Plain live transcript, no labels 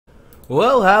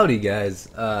Well, howdy guys.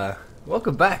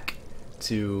 Welcome back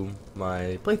to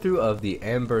my playthrough of the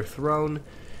Amber Throne.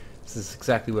 This is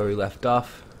exactly where we left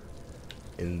off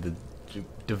in the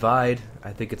Divide,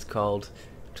 I think it's called.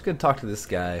 I'm just gonna talk to this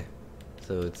guy.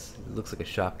 So it looks like a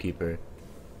shopkeeper.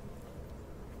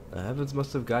 Heavens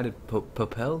must have guided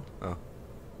Popel? Oh.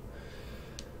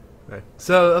 Right.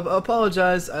 So,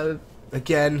 apologize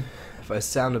again if I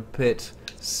sound a bit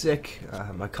sick.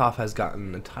 My cough has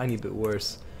gotten a tiny bit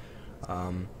worse.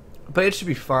 But it should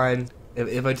be fine.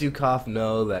 If I do cough,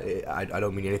 know that I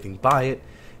don't mean anything by it.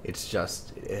 It's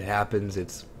just, it happens.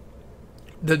 It's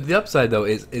the upside though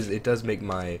is it does make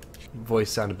my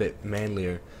voice sound a bit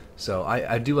manlier. So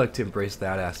I do like to embrace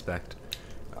that aspect.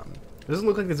 It doesn't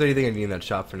look like there's anything I need in that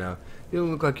shop for now. You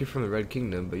don't look like you're from the Red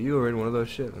Kingdom, but you were in one of those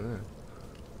shit.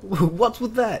 What's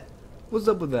with that? What's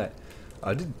up with that?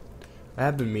 I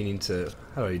have been meaning to.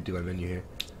 How do I do my menu here?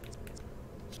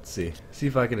 Let's see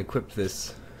if I can equip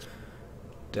this.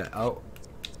 Oh,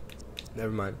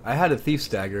 never mind. I had a thief's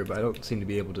dagger, but I don't seem to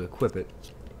be able to equip it.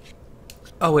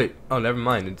 Oh wait. Oh, never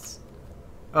mind. It's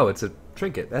a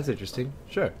trinket. That's interesting.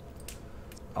 Sure,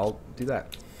 I'll do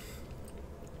that.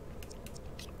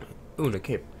 Ooh, and a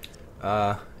cape.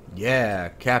 Yeah,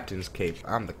 captain's cape.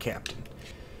 I'm the captain.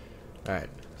 Alright,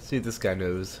 see if this guy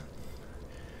knows.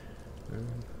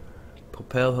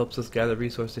 Popel helps us gather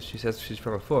resources. She says she's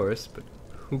from a forest, but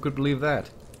who could believe that?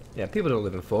 Yeah, people don't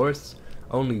live in forests.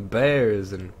 Only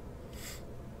bears and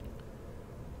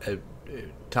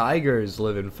tigers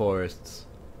live in forests.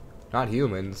 Not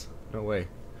humans. No way.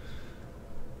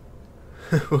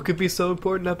 What could be so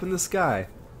important up in the sky?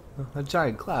 A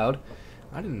giant cloud?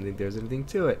 I didn't think there was anything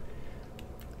to it.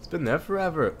 It's been there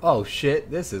forever. Oh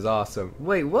shit, this is awesome.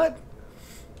 Wait, what?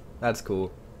 That's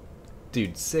cool.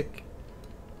 Dude, sick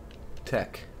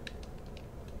tech.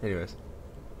 Anyways.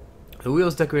 The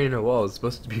wheels decorating our wall is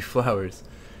supposed to be flowers.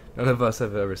 None of us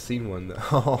have ever seen one though.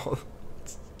 Oh,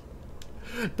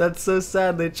 that's so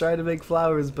sad. They try to make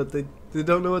flowers, but they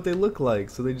don't know what they look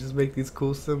like, so they just make these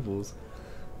cool symbols.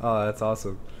 Oh, that's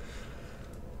awesome.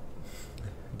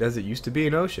 Desert used to be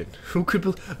an ocean. Who could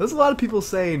there's a lot of people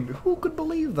saying, who could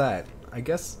believe that? I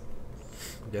guess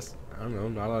I don't know,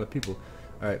 not a lot of people.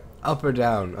 Alright, up or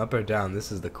down? Up or down?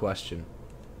 This is the question.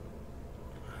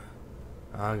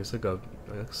 I guess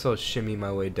I'll shimmy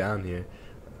my way down here.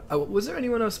 Was there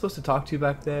anyone I was supposed to talk to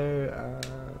back there?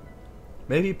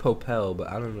 Maybe Popel, but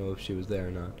I don't know if she was there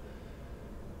or not.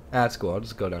 That's cool, I'll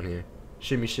just go down here.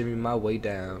 Shimmy shimmy my way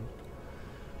down.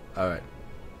 Alright.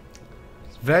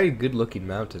 Very good looking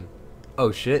mountain.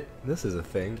 Oh shit, this is a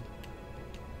thing.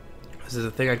 This is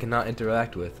a thing I cannot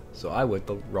interact with, so I went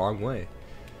the wrong way.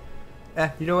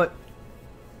 You know what?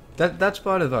 That's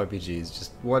part of RPGs,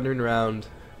 just wandering around,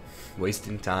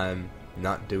 wasting time,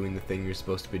 not doing the thing you're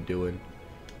supposed to be doing.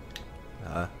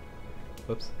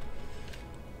 Whoops.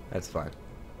 That's fine.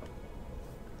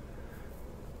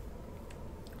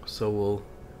 So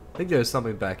I think there's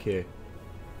something back here.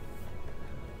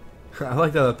 I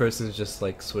like that the person's just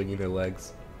like swinging their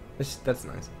legs. That's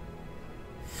nice.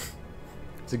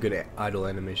 It's a good idle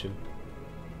animation.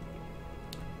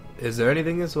 Is there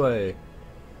anything this way?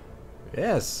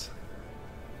 Yes.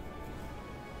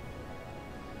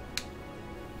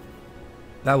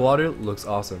 That water looks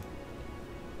awesome.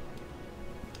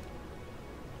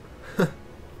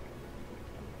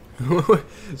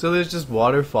 So there's just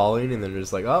water falling and then they're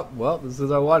just like, oh, well, this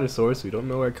is our water source. We don't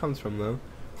know where it comes from though.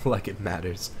 Like it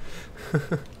matters.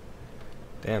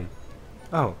 Damn.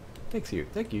 Oh, thank you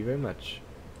very much.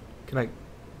 Can I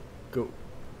go?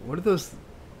 What are those?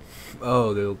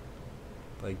 Oh, they're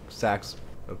like sacks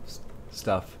of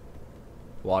stuff.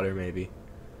 Water maybe.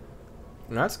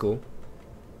 That's cool.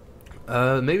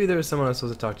 Maybe there was someone I was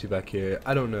supposed to talk to back here.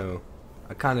 I don't know.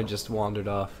 I kind of just wandered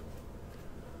off.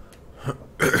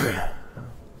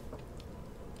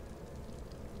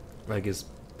 Like, is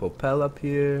Popel up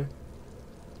here?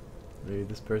 Maybe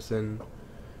this person.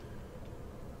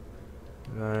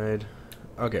 Right.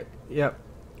 Okay. Yep.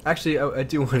 Actually, I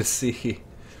do want to see.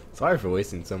 Sorry for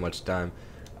wasting so much time.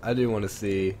 I do want to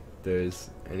see if there's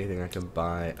anything I can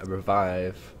buy. A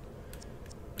revive,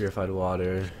 purified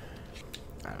water.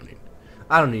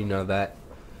 I don't need none of that.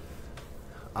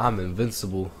 I'm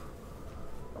invincible.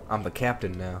 I'm the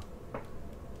captain now.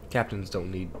 Captains don't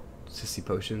need sissy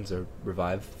potions or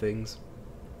revive things.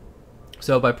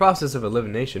 So by process of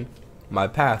elimination, my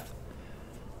path,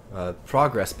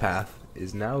 progress path,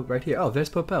 is now right here. Oh, there's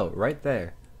Popel, right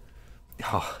there.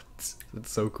 Oh, it's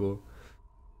so cool.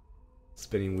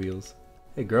 Spinning wheels.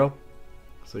 Hey girl,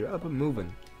 so you're up and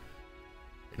moving.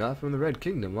 You're not from the Red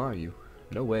Kingdom, are you?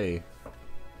 No way.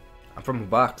 I'm from a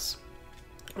box.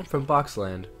 I'm from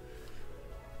Boxland.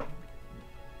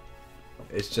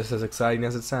 It's just as exciting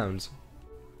as it sounds.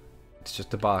 It's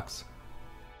just a box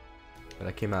that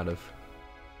I came out of.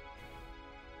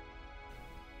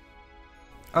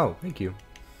 Oh, thank you.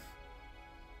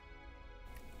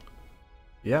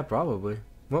 Yeah, probably.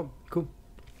 Well, cool.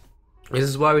 This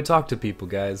is why we talk to people,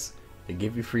 guys. They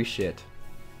give you free shit.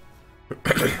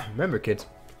 Remember, kids,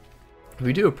 if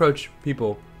you do approach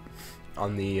people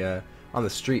on the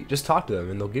street, just talk to them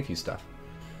and they'll give you stuff.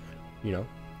 You know,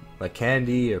 like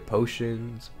candy or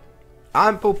potions.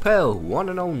 I'm Popel, one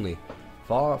and only,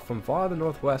 from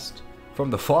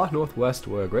the far northwest,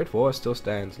 where a great forest still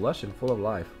stands, lush and full of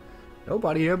life.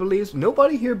 Nobody here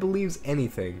believes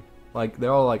anything. Like,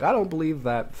 they're all like, I don't believe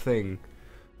that thing.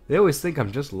 They always think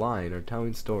I'm just lying or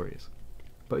telling stories.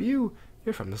 But you're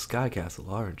from the Sky Castle,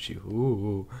 aren't you?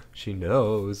 Ooh, she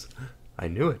knows. I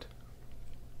knew it.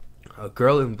 A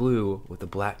girl in blue with a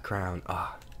black crown.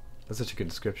 Ah, that's such a good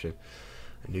description.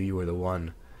 I knew you were the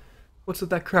one. What's with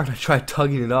that crown? I tried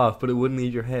tugging it off, but it wouldn't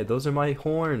leave your head. Those are my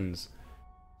horns.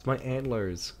 It's my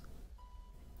antlers.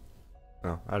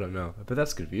 Oh, I don't know. I bet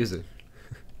that's confusing.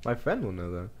 My friend will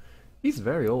know, though. He's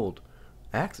very old.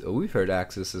 Oh, we've heard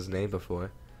Axis's name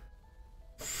before.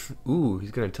 Ooh,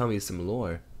 he's gonna tell me some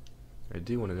lore. I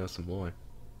do want to know some lore.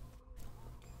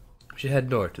 We should head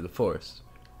north to the forest.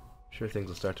 Sure, things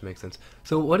will start to make sense.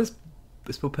 So, what is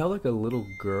Popel like a little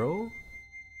girl?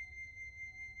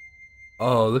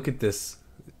 Oh, look at this.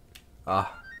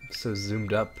 Ah, so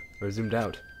zoomed up or zoomed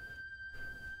out.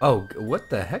 Oh, what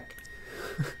the heck?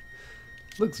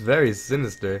 Looks very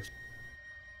sinister.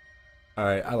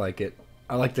 Alright, I like it.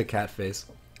 I like the cat face.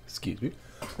 Excuse me.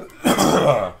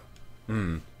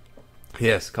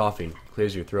 Yes, coughing.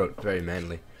 Clears your throat. Very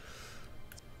manly.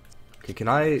 Okay, can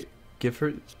I give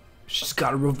her... She's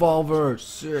got a revolver!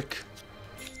 Sick!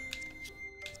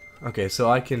 Okay, so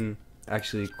I can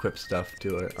actually equip stuff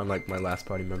to her, unlike my last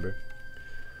party member.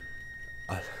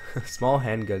 A small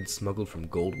handgun smuggled from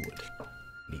Goldwood.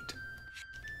 Neat.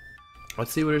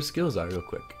 Let's see what her skills are real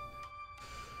quick.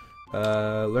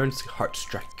 Learns Heart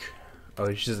Strike.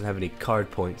 Oh, she doesn't have any card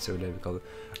points or whatever you call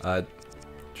it.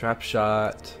 Trap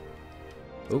Shot.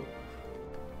 Oh.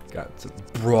 Got some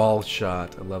Brawl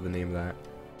Shot. I love the name of that.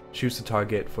 Shoots the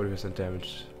target, 40%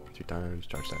 damage, 3 times,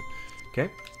 charge time. Okay.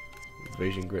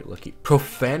 Evasion, Grit, Lucky.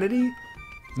 Profanity?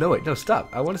 No, wait, no, stop.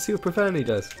 I want to see what Profanity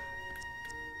does.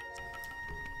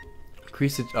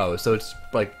 Increase it. Oh, so it's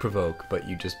like Provoke, but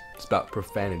you just spout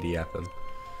profanity at them.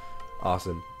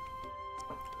 Awesome.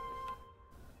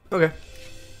 Okay.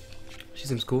 She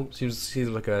seems cool. Seems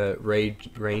like a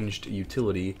ranged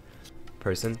utility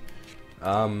person.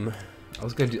 Oh,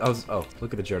 look at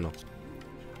the journal.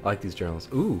 I like these journals.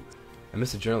 Ooh, I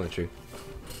missed a journal entry.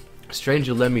 A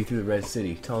stranger led me through the Red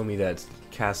City, telling me that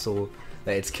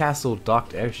its castle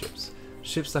docked airships,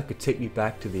 ships that could take me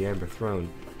back to the Amber Throne.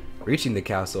 Reaching the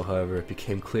castle, however, it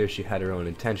became clear she had her own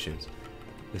intentions.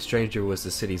 The stranger was the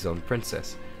city's own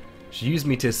princess. She used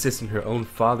me to assist in her own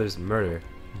father's murder,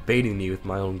 baiting me with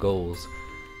my own goals.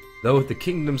 Though with the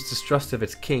kingdom's distrust of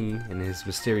its king and his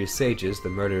mysterious sages, the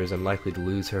murderer is unlikely to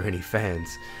lose her any fans.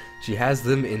 She has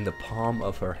them in the palm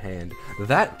of her hand.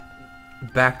 That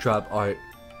backdrop art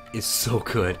is so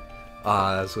good.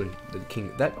 That's when the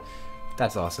king...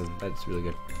 That's awesome. That's really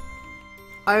good.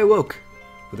 I awoke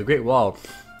within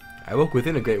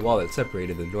a great wall that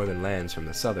separated the northern lands from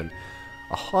the southern.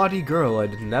 A haughty girl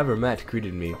I'd never met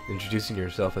greeted me, introducing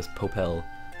herself as Popel.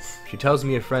 She tells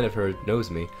me a friend of hers knows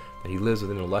me, that he lives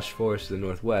within a lush forest to the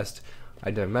northwest.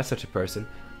 I'd never met such a person.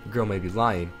 The girl may be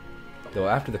lying. Though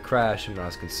after the crash, I'm not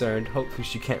as concerned. Hopefully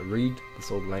she can't read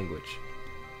this old language.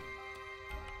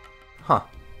 Huh.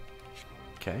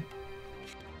 Okay.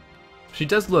 She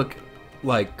does look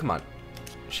like, come on.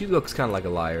 She looks kind of like a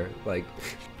liar. Like,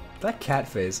 that cat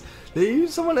face.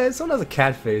 Someone has a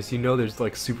cat face, you know there's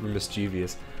like super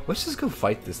mischievous. Let's just go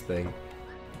fight this thing.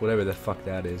 Whatever the fuck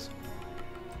that is.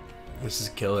 Let's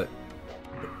just kill it.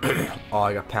 Oh,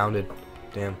 I got pounded.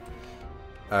 Damn.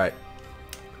 Alright.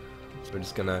 We're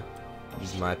just gonna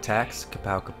use my attacks.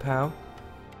 Kapow, kapow.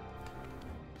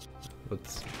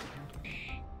 Let's...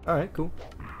 Alright, cool.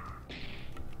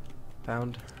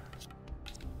 Pound.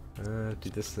 Do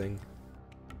this thing.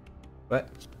 What?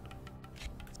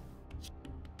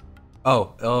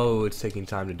 Oh, it's taking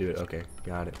time to do it. Okay,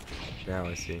 got it. Now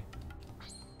I see.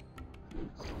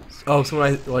 Oh, so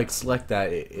when I, like, select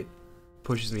that, it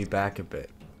pushes me back a bit.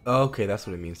 Okay, that's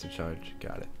what it means to charge.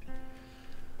 Got it.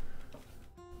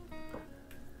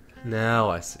 Now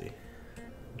I see.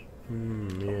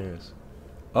 Yes.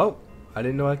 Oh, I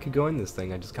didn't know I could go in this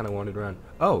thing. I just kind of wandered around.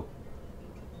 Oh.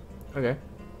 Okay.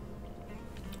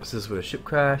 So this is where the ship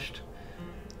crashed.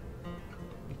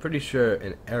 I'm pretty sure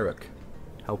an Eric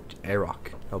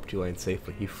helped you land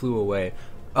safely. He flew away.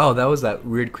 Oh, that was that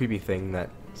weird creepy thing that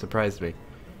surprised me.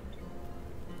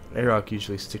 Arok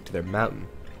usually stick to their mountain.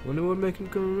 Wonder what make him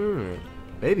come.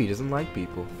 Maybe he doesn't like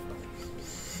people.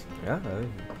 Yeah,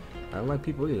 I don't like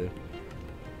people either.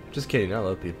 Just kidding, I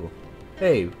love people.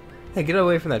 Hey, get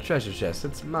away from that treasure chest.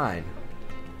 It's mine.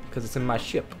 Because it's in my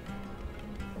ship.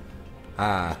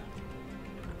 Ah.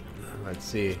 Let's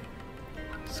see.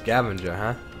 Scavenger,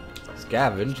 huh?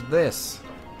 Scavenge this.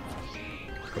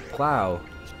 A plow.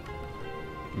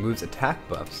 Removes attack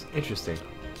buffs. Interesting.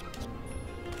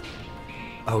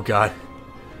 Oh god.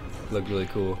 Looked really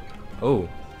cool. Oh,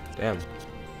 damn.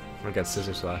 I got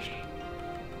scissor slashed.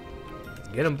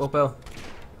 Get him, Popel.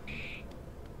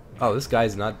 Oh, this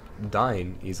guy's not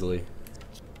dying easily.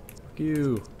 Fuck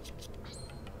you.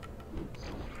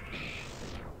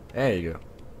 There you go.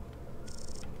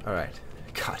 Alright.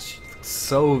 Gosh,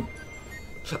 so...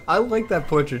 I like that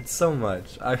portrait so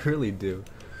much. I really do.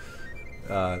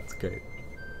 It's great.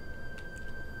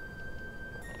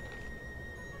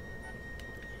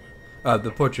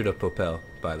 The portrait of Popel,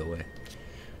 by the way.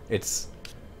 It's...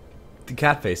 the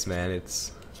cat face, man.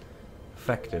 It's...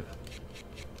 effective.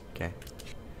 Okay.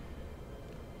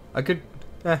 I could...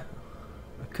 I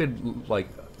could, like...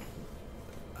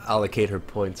 allocate her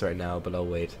points right now, but I'll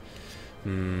wait.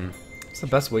 It's the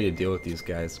best way to deal with these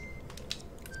guys.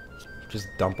 Just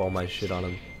dump all my shit on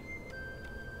them.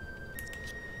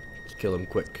 Kill him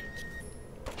quick.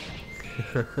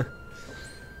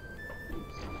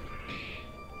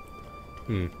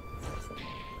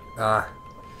 I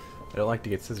don't like to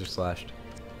get scissor slashed.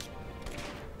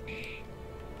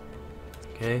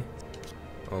 Okay.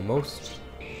 Almost.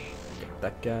 Got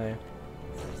that guy.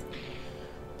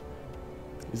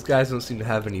 These guys don't seem to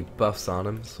have any buffs on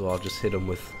them, so I'll just hit them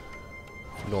with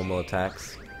normal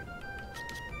attacks.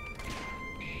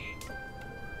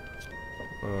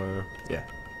 Yeah.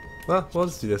 Well, we'll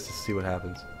just do this to see what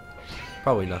happens.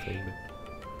 Probably nothing,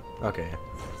 but... okay.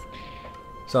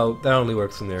 So, that only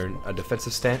works when they're in a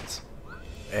defensive stance.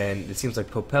 And it seems like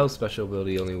Popel's special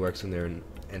ability only works when they're in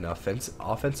an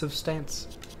offensive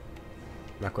stance.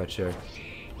 Not quite sure.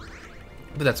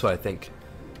 But that's what I think.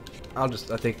 I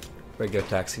think regular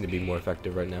attacks seem to be more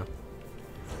effective right now.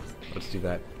 Let's do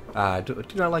that. Do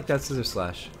not like that scissor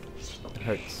slash. It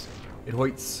hurts. It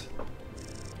hurts.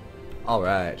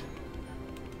 Alright.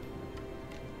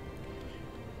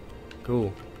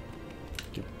 Cool.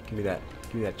 Give me that.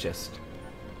 Give me that chest.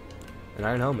 An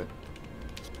iron helmet.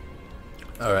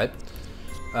 Alright.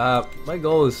 My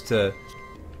goal is to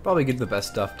probably give the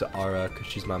best stuff to Ara, because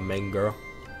she's my main girl.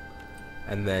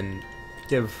 And then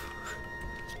give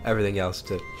everything else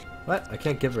to... what? I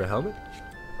can't give her a helmet?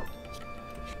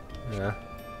 Yeah.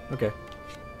 Okay.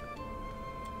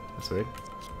 That's weird.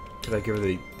 Could I give her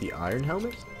the iron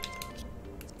helmet?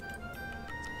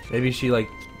 Maybe she, like,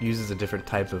 uses a different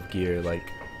type of gear, like,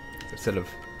 instead of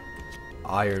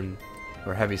iron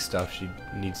or heavy stuff, she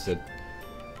needs to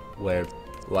wear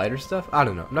lighter stuff? I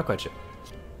don't know. I'm not quite sure.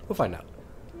 We'll find out.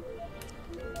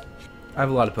 I have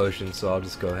a lot of potions, so I'll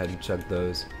just go ahead and chug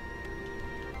those.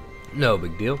 No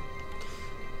big deal.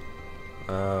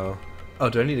 Oh,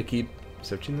 do I need to keep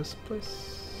searching this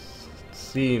place? It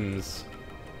seems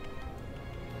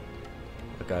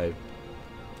like I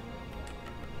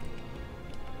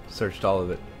searched all of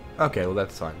it. Okay, well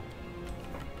that's fine.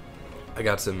 I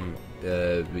got some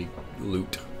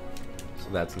loot, so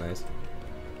that's nice.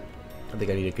 I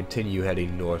think I need to continue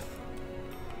heading north.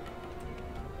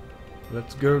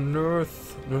 Let's go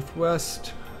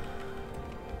northwest.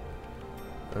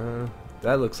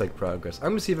 That looks like progress. I'm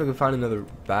gonna see if I can find another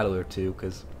battle or two,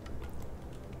 because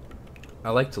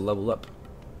I like to level up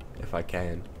if I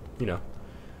can. You know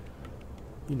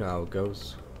how it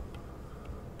goes.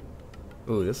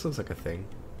 Ooh, this looks like a thing.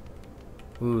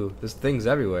 Ooh, there's things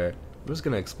everywhere. I'm just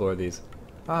gonna explore these.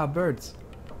 Ah, birds.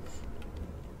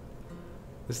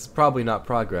 This is probably not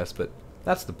progress, but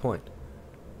that's the point.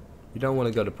 You don't want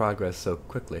to go to progress so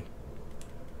quickly.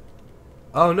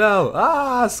 Oh no!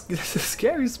 Ah,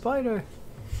 scary spider!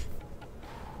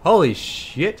 Holy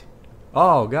shit!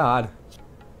 Oh god!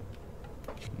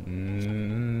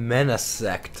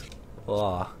 Menasect.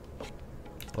 Oh.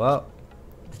 Well,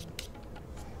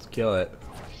 let's kill it.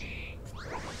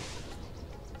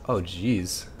 Oh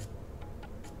jeez.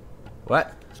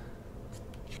 What?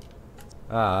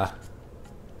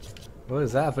 What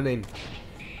is happening?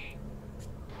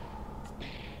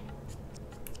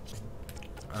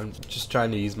 I'm just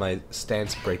trying to use my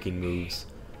stance breaking moves.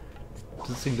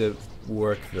 Doesn't seem to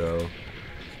work though.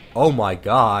 Oh my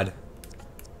god.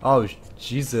 Oh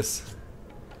Jesus.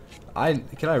 I'm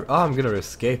gonna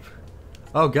escape.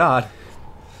 Oh god.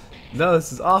 No,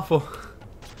 this is awful.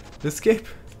 Escape.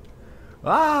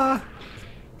 Ah!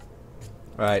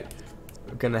 Alright.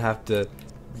 We're gonna have to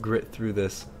grit through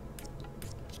this.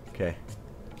 Okay.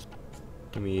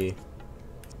 Give me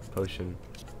potion.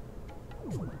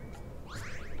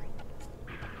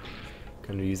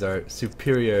 Gonna use our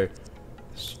superior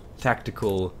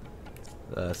tactical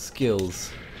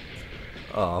skills.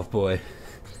 Oh boy.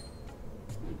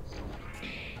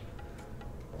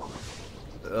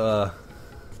 I'm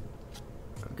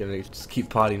gonna just keep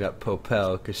potting up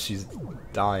Popel because she's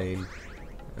dying.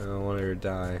 I don't want her to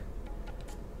die.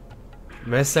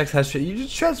 Messex has you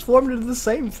just transformed into the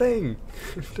same thing.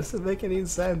 It doesn't make any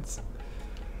sense.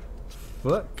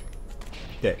 Fuck.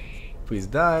 Okay, please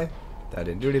die. That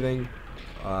didn't do anything.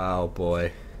 Oh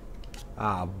boy.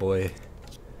 Ah boy.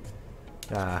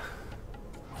 Ah.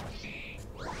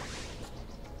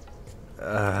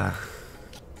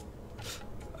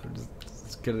 I'm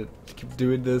just gonna keep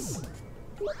doing this.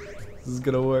 This is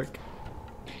gonna work.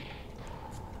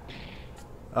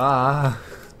 Ah.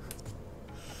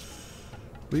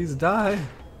 Please die.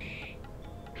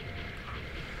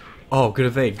 Oh, good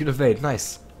evade,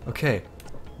 nice. Okay.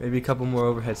 Maybe a couple more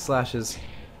overhead slashes.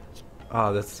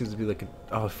 Oh, that seems to be like a...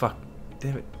 Oh, fuck.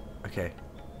 Damn it. Okay.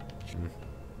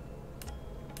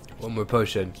 One more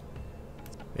potion.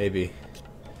 Maybe.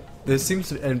 This seems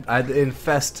to... And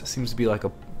infest seems to be like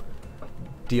a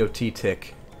DOT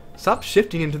tick. Stop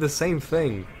shifting into the same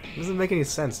thing. It doesn't make any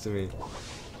sense to me.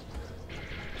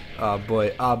 Oh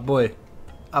boy, oh boy,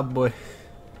 oh boy.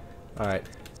 Alright.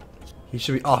 He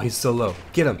should be... Oh, he's so low.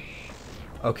 Get him.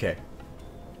 Okay.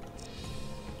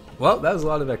 Well, that was a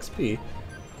lot of XP.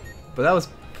 But that was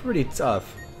pretty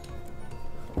tough.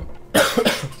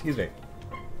 Excuse me.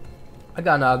 I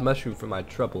got an odd mushroom for my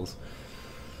troubles.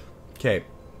 Okay.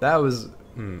 That was...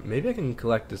 maybe I can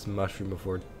collect this mushroom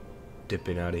before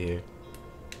dipping out of here.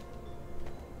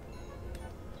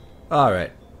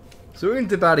 Alright. So we're gonna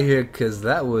dip out of here because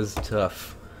that was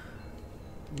tough.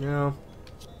 No.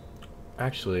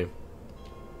 Actually,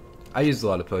 I used a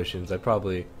lot of potions. I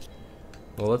probably...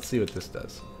 Well, let's see what this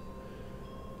does.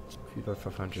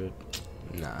 500.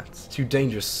 Nah, it's too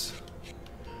dangerous.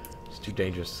 It's too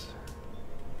dangerous.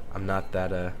 I'm not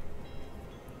that,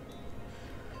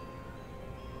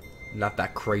 not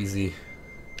that crazy.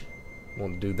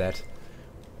 Won't do that.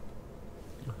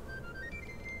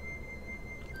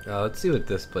 Let's see what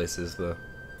this place is, though.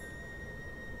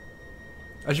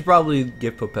 I should probably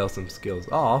give Popel some skills.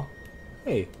 Aw.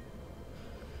 Hey.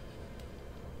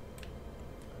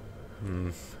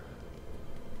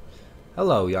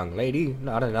 Hello, young lady.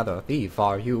 Not another thief,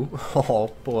 are you?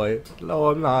 Oh, boy. No,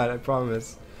 I'm not, I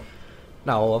promise.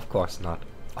 No, of course not.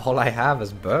 All I have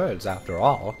is birds, after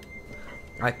all.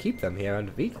 I keep them here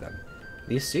and feed them.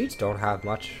 These seeds don't have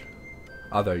much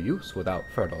other use without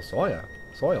fertile soil,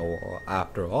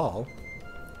 after all.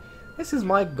 This is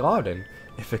my garden,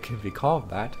 if it can be called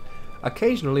that.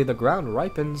 Occasionally the ground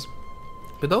ripens,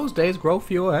 but those days grow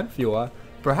fewer and fewer.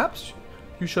 Perhaps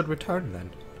you should return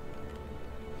then.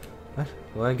 What?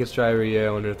 The land gets dry every year.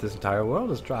 I wonder if this entire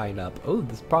world is drying up. Oh,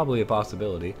 this is probably a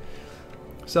possibility.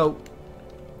 So,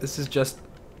 this is just...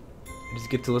 You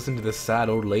just get to listen to this sad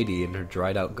old lady in her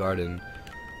dried out garden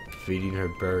feeding her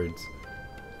birds.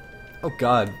 Oh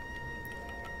god.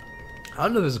 I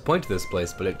don't know if there's a point to this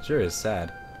place, but it sure is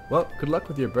sad. Well, good luck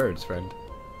with your birds, friend.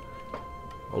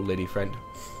 Old lady friend.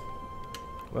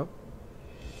 Well.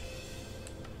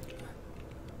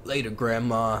 Later,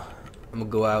 Grandma. I'm gonna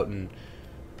go out and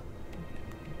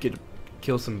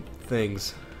kill some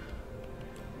things.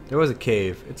 There was a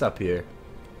cave. It's up here.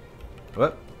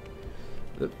 What?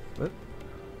 What?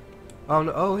 Oh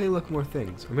no! Oh hey, look, more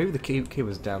things. Or maybe the cave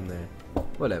was down there.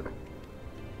 Whatever.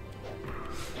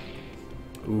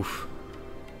 Oof.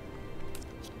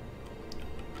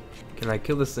 Can I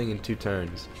kill this thing in 2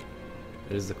 turns?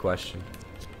 That is the question.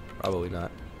 Probably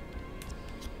not.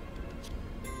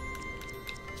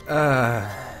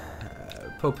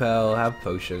 Popel, have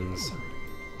potions.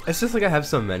 It's just like I have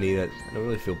so many that I don't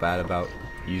really feel bad about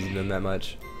using them that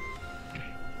much.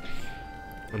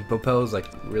 And Popel is like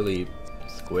really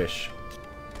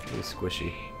really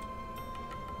squishy.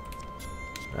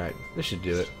 Alright, this should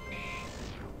do it.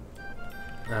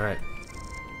 Alright.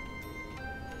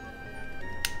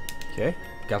 Okay,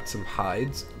 got some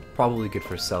hides. Probably good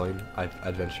for selling,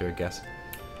 I'd venture a guess.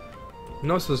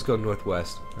 No, so let's go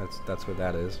northwest. That's where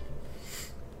that is.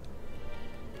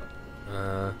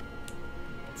 Let's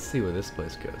see where this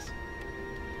place goes.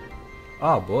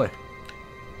 Oh boy.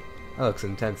 That looks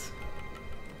intense.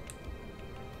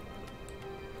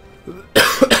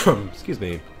 Excuse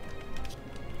me.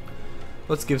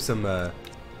 Let's give some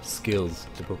skills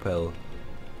to Popel.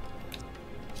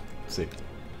 Let's see.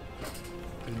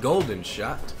 Golden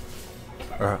shot.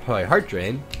 Or heart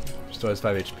drain. Restores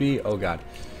 5 HP. Oh god.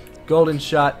 Golden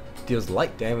shot deals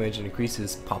light damage and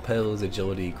increases Popel's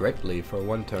agility greatly for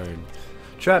 1 turn.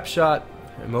 Trap shot.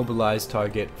 Immobilize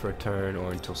target for a turn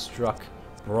or until struck.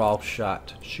 Brawl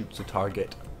shot shoots a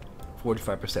target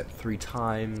 45% 3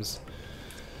 times.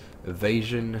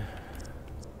 Evasion.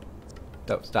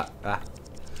 Don't stop.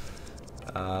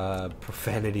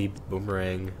 Profanity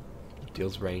boomerang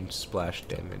deals range splash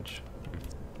damage.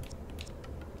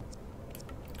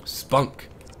 Spunk.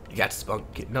 You got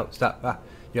spunk, kid. No, stop.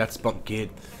 You got spunk, kid.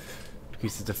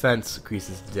 Increases defense,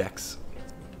 increases dex.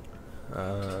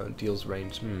 Deals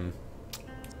range.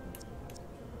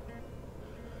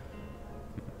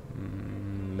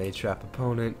 May trap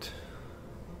opponent.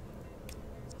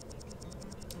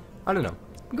 I don't know.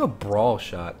 I'm gonna go brawl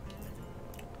shot.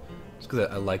 Just because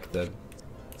I like the.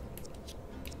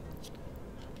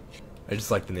 I just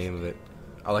like the name of it.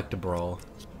 I like to brawl.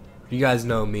 If you guys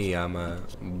know me, I'm a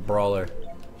brawler.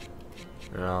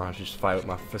 You know, I just fight with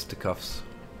my fisticuffs.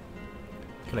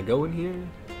 Can I go in here?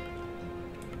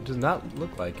 It does not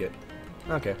look like it.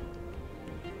 Okay.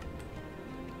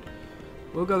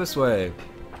 We'll go this way.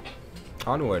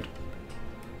 Onward.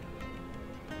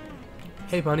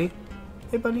 Hey, bunny.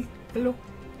 Hey, bunny. Hello.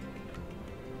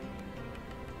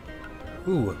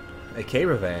 Ooh, a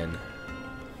caravan.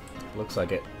 Looks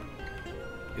like it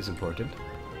is important.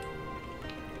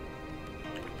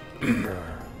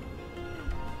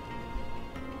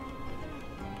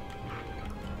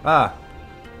 Ah,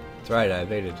 that's right, I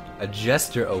evaded. A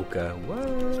jester Oka.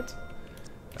 What?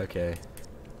 Okay.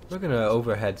 We're gonna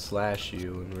overhead slash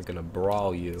you and we're gonna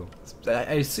brawl you.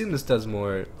 I assume this does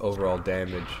more overall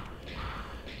damage.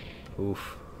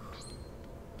 Oof.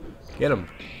 Get him.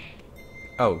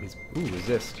 Oh, he's. Ooh,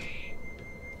 resist.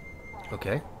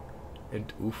 Okay.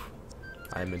 And oof.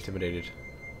 I'm intimidated.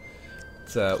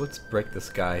 Let's break this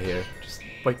guy here. Just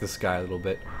break this guy a little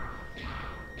bit.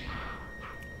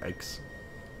 Yikes.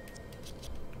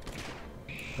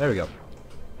 There we go.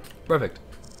 Perfect.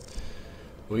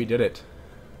 We did it.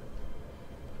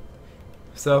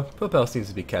 So, Popel seems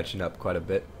to be catching up quite a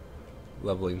bit.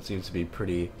 Leveling seems to be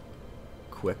pretty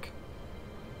quick.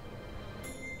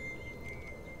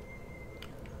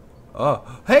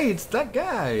 Oh, hey, it's that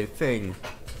guy thing.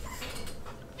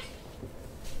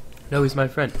 No, he's my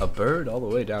friend. A bird all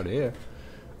the way down here.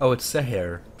 Oh, it's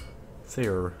Seher.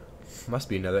 Seher. Must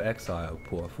be another exile,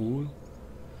 poor fool.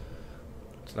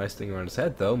 It's a nice thing around his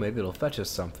head, though. Maybe it'll fetch us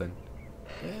something.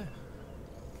 Yeah.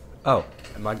 Oh,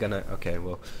 am I gonna... Okay,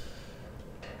 well...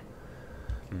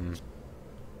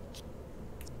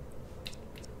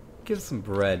 Give some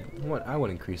bread. I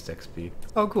want increased XP.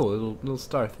 Oh, cool. Little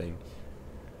star thing.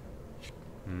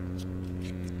 Nah,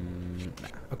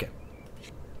 okay.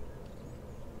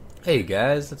 Hey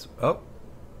guys, that's oh,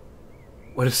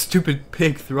 what a stupid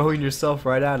pig throwing yourself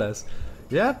right at us.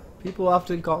 Yeah, people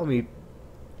often call me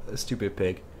a stupid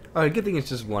pig. Alright, good thing it's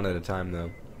just one at a time though.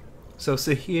 So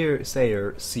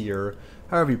Seer,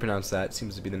 however you pronounce that,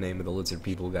 seems to be the name of the lizard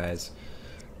people guys.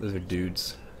 Lizard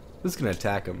dudes. Who's gonna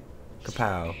attack them?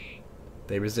 Kapow.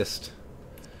 They resist.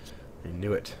 I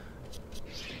knew it.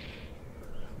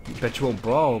 Bet you won't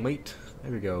brawl, mate.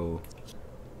 There we go.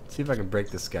 Let's see if I can break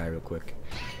this guy real quick.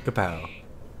 Kapow.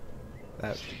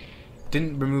 That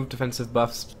didn't remove defensive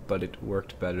buffs, but it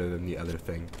worked better than the other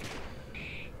thing.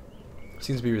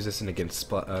 Seems to be resistant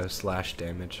against slash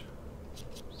damage.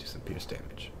 Let's do some pierce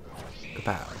damage.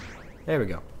 Kapow. There we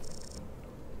go.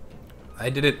 I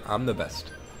did it. I'm the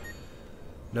best.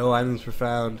 No items were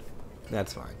found.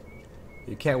 That's fine.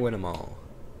 You can't win them all.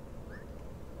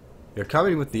 You're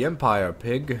coming with the Empire,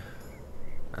 pig.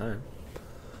 Alright.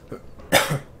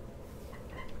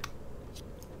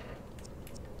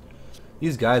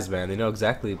 These guys, man, they know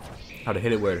exactly how to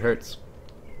hit it where it hurts.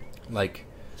 Like,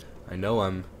 I know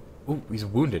I'm... Ooh, he's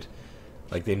wounded.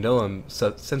 Like, they know I'm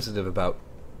sensitive about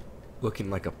looking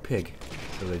like a pig.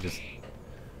 So they just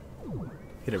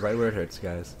hit it right where it hurts,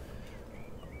 guys.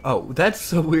 Oh, that's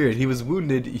so weird. He was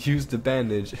wounded, used a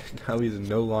bandage, now he's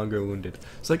no longer wounded.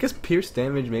 So I guess pierce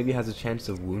damage maybe has a chance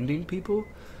of wounding people?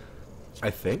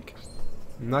 I think.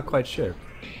 I'm not quite sure.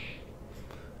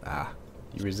 Ah,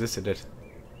 you resisted it.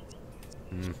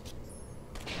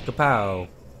 Kapow.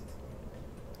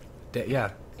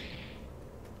 Yeah.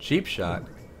 Cheap shot.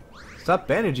 Stop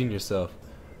bandaging yourself.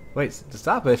 Wait,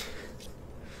 stop it.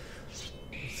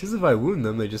 It seems if I wound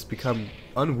them, they just become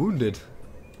unwounded.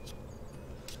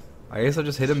 I guess I'll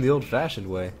just hit him the old-fashioned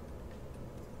way.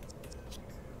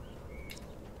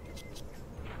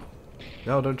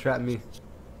 No, don't trap me.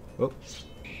 Oh.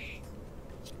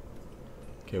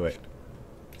 Okay, wait.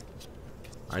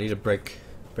 I need to break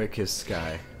his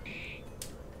sky.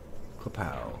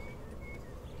 Kapow.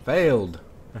 Failed.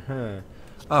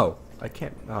 Oh, I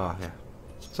can't. Oh yeah.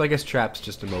 So I guess traps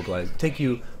just immobilize,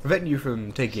 prevent you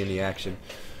from taking any action.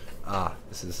 Ah,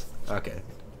 this is okay.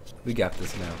 We got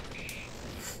this now.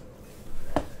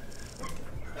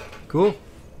 Cool.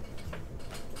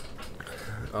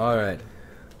 All right.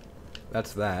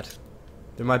 That's that.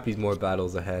 There might be more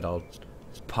battles ahead. I'll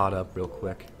pot up real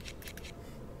quick.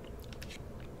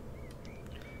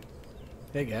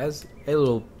 Hey guys. Hey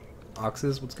little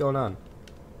oxes. What's going on?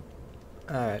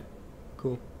 Alright.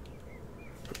 Cool.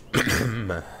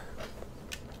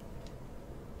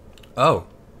 Oh.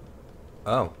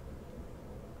 Oh.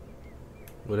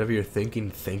 Whatever you're thinking,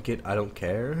 think it. I don't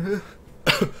care.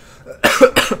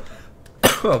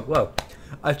 Oh, whoa.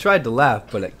 I tried to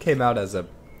laugh, but it came out as a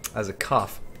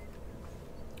cough.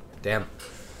 Damn.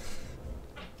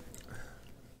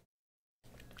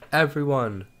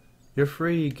 Everyone, you're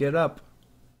free. Get up.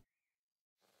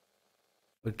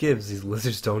 What gives? These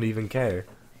lizards don't even care.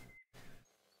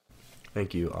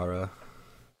 Thank you, Ara.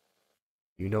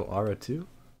 You know Ara too?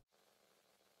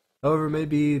 However, it may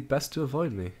be best to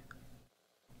avoid me.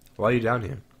 Why are you down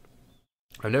here?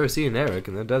 I've never seen an Eric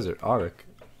in the desert. Arik.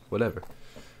 Whatever.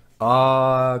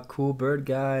 Ah, cool bird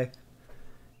guy.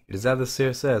 It is as the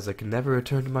seer says, I can never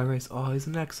return to my race. Oh, he's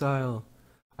in exile.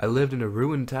 I lived in a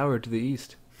ruined tower to the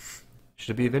east.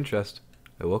 Should it be of interest,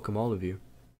 I welcome all of you.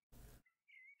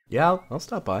 Yeah, I'll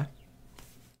stop by.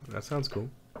 That sounds cool.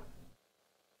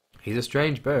 He's a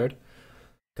strange bird.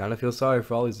 Kinda feel sorry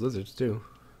for all these lizards, too.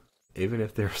 Even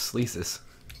if they're sleases.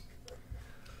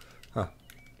 Huh.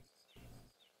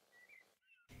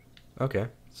 Okay,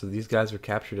 so these guys were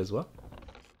captured as well?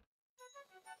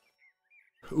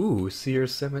 Ooh, Seer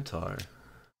Scimitar.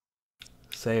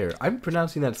 Sayer. I'm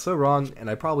pronouncing that so wrong, and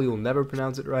I probably will never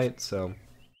pronounce it right, so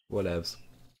whatevs.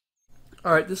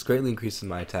 Alright, this greatly increases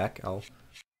my attack. I'll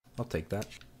take that.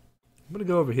 I'm gonna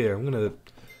go over here. I'm gonna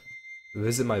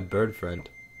visit my bird friend.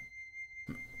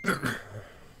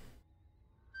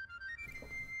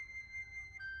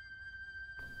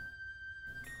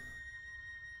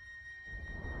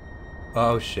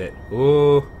 Oh shit.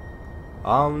 Ooh.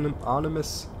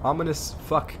 Ominous.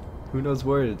 Fuck. Who knows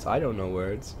words? I don't know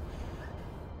words.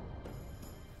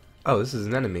 Oh, this is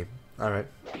an enemy. Alright.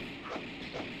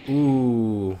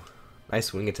 Ooh.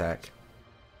 Nice wing attack.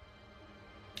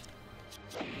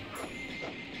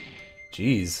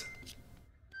 Jeez.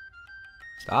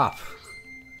 Stop.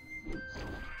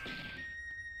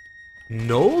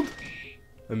 Nold?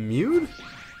 Immune?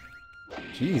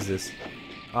 Jesus.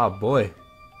 Oh boy.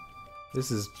 This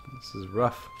is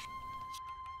rough.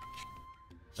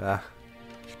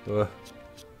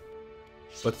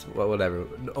 Whatever.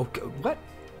 Okay, what?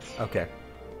 Okay.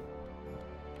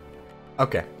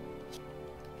 Okay.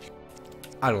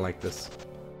 I don't like this.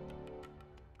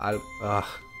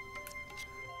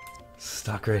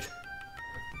 Stockard.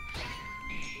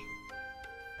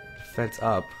 Defense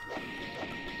up.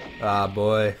 Ah,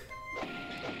 boy.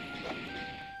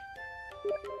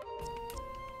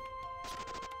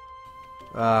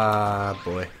 Ah,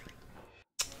 boy.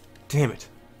 Damn it.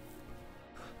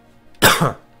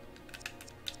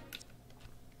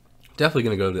 Definitely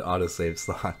gonna go to the autosave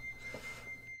slot.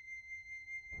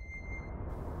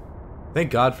 Thank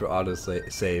God for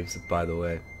saves, by the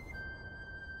way.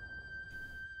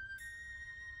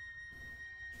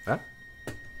 Huh?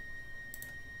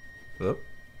 Hello?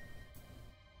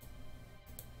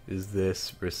 Is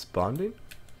this responding?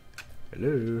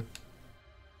 Hello?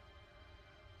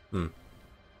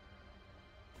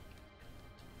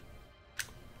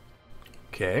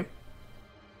 Okay.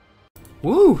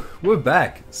 Woo! We're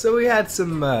back. So we had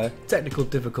some technical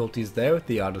difficulties there with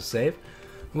the autosave,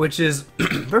 which is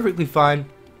perfectly fine,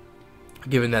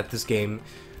 given that this game,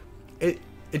 it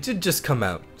did just come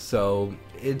out, so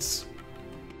it's,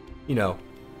 you know,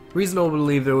 reasonable to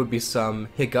believe there would be some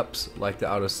hiccups like the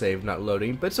autosave not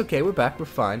loading, but it's okay, we're back, we're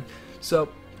fine. So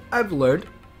I've learned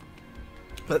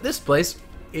that this place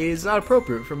is not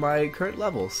appropriate for my current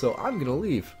level, so I'm gonna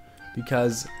leave,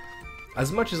 because as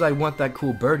much as I want that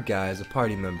cool bird guy as a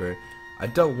party member, I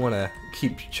don't want to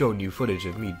keep showing you footage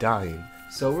of me dying.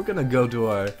 So we're gonna go to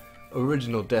our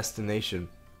original destination,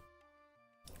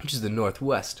 which is the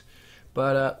northwest.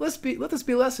 But let this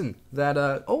be a lesson that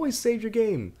always save your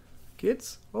game,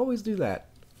 kids. Always do that.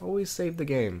 Always save the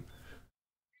game.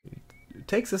 It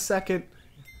takes a second,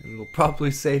 and it'll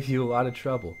probably save you a lot of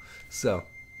trouble. So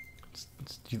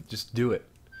just do it.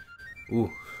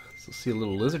 Ooh, so see a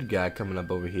little lizard guy coming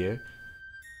up over here.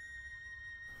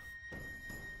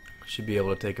 Should be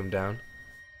able to take him down.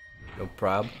 No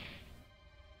prob.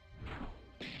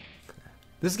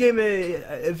 This game,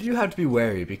 if you have to be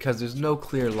wary because there's no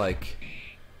clear like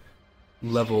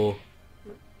level.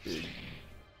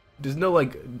 There's no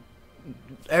like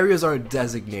areas aren't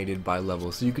designated by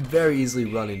level, so you could very easily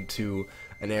run into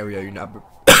an area you're not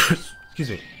excuse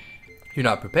me, you're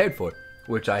not prepared for,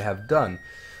 which I have done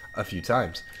a few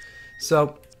times.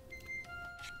 So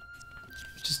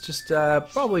just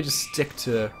probably just stick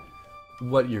to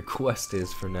what your quest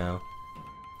is for now,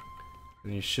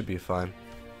 and you should be fine.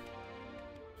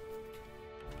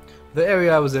 The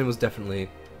area I was in was definitely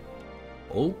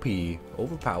OP,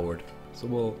 overpowered, so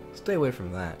we'll stay away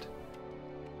from that.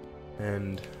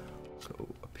 And go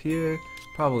up here,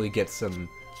 probably get some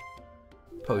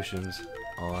potions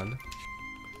on.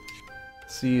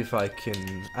 See if I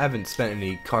can. I haven't spent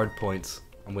any card points.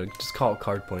 I'm gonna just call it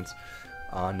card points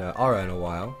on Aura in a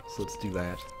while, so let's do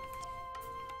that.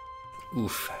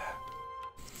 Oof.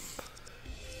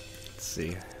 Let's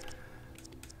see.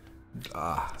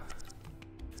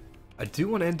 I do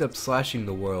want to end up slashing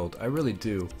the world. I really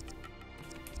do.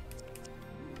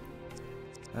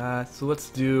 So let's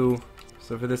do.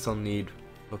 So for this, I'll need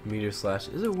both meteor slash.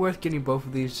 Is it worth getting both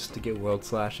of these just to get world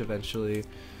slash eventually?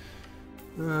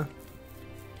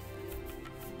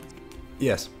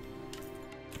 Yes.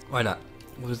 Why not?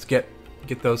 We'll just get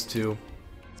those two,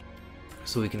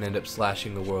 so we can end up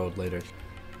slashing the world later.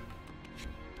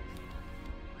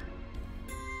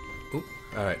 Oop.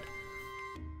 All right.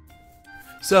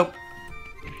 So,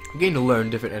 I'm getting to learn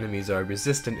different enemies are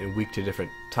resistant and weak to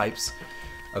different types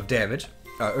of damage.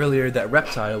 Earlier, that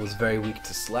reptile was very weak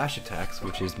to slash attacks,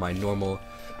 which is my normal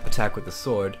attack with the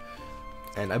sword.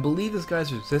 And I believe this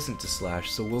guy's resistant to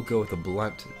slash, so we'll go with a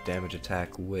blunt damage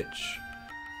attack, which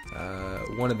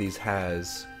one of these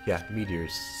has, yeah, meteor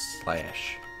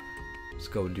slash. Let's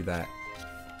go and do that.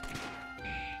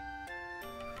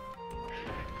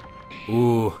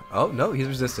 Ooh, oh no, he's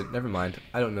resistant. Never mind.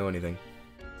 I don't know anything.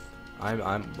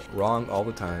 I'm wrong all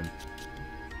the time.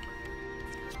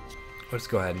 Let's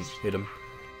go ahead and hit him.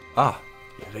 Ah,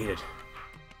 evaded.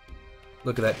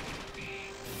 Look at that.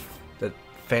 That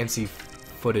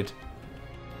fancy-footed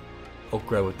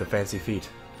okra with the fancy feet.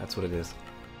 That's what it is.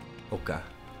 Oka.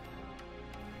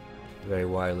 Very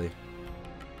wily.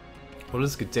 We'll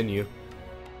just continue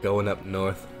going up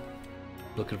north,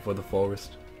 looking for the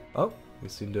forest. Oh, we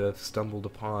seem to have stumbled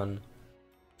upon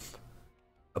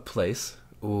a place.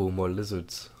 Ooh, more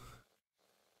lizards.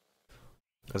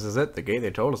 This is it, the gate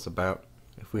they told us about.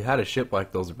 If we had a ship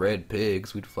like those red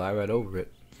pigs, we'd fly right over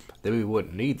it. Then we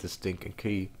wouldn't need the stinking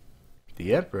key. If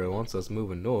the Emperor wants us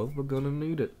moving north, we're gonna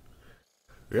need it.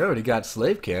 We already got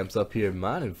slave camps up here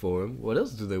mining for him. What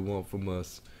else do they want from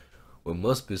us? Well,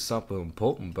 must be something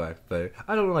important back there.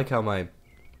 I don't like how my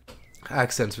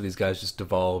accents for these guys just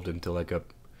devolved into like a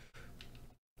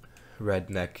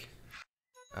redneck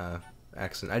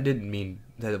accent. I didn't mean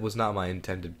that. It was not my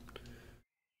intended.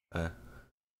 It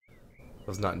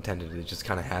was not intended. It just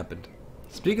kind of happened.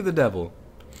 Speak of the devil.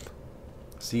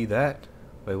 See that?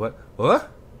 Wait, what?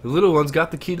 What? The little one's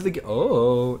got the key to the.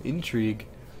 Oh, intrigue.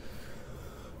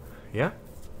 Yeah,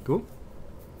 cool.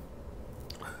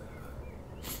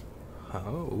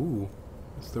 Oh, ooh.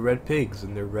 It's the red pigs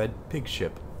and their red pig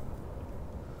ship.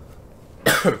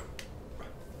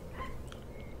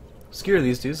 Scare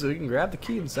these two so we can grab the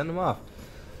key and send them off.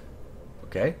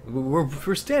 Okay,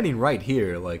 we're standing right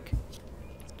here, like,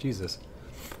 Jesus.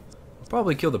 We'll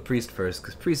probably kill the priest first,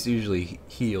 because priests usually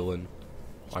heal in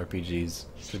RPGs,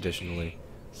 traditionally.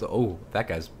 So, oh, that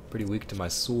guy's pretty weak to my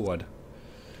sword.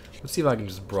 Let's see if I can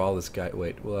just brawl this guy.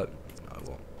 Wait, what? Oh,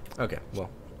 well. Okay, well,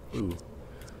 ooh.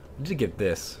 I did get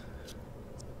this.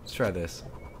 Let's try this.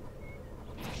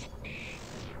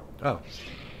 Oh,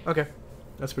 okay.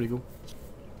 That's pretty cool.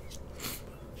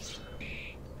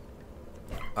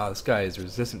 Ah, this guy is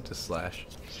resistant to slash,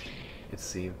 it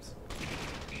seems.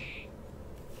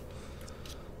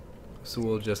 So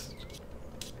we'll just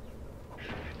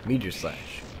meteor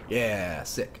slash. Yeah,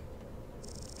 sick.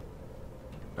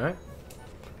 Alright.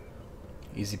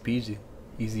 Easy peasy.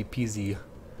 Easy peasy.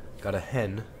 Got a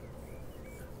hen.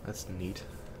 That's neat.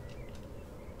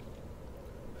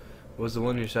 Was the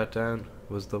one you shot down?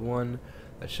 Was the one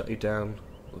that shot you down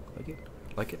look like it?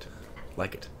 Like it?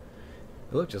 Like it.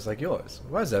 It looked just like yours.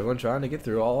 Why is everyone trying to get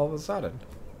through all of a sudden?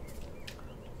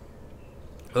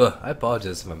 Ugh, I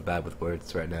apologize if I'm bad with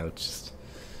words right now. It's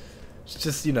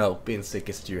just, you know, being sick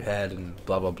gets to your head and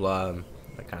blah blah blah and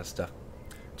that kind of stuff.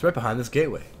 It's right behind this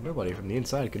gateway. Nobody from the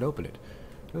inside can open it.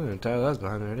 Oh, the entire lot's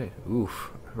behind there.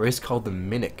 Oof. A race called the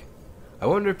Mimic. I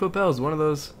wonder if Popel's one of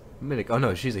those Mimic. Oh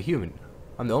no, she's a human.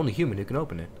 I'm the only human who can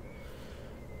open it.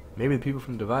 Maybe the people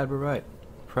from the Divide were right.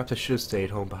 Perhaps I should have stayed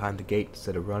home behind the gate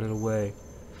instead of running away.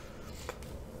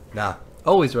 Nah,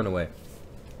 always run away.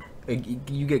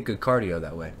 You get good cardio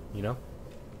that way, you know?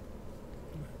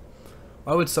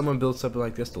 Why would someone build something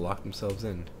like this to lock themselves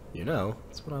in? You know,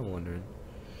 that's what I'm wondering.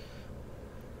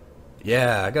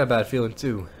 Yeah, I got a bad feeling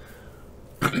too.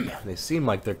 They seem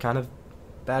like they're kind of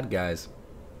bad guys.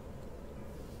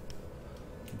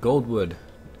 Goldwood.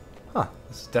 Huh,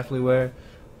 this is definitely where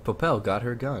Popel got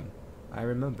her gun. I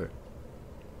remember.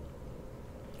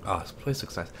 Oh, this place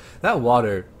looks nice. That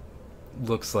water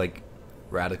looks like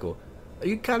radical.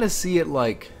 You kind of see it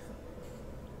like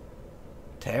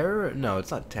Terror? No, it's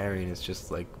not tearing, it's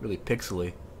just like really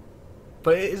pixely.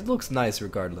 But it looks nice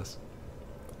regardless.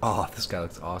 Oh, this guy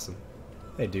looks awesome.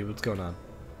 Hey dude, what's going on?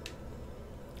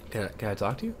 Can I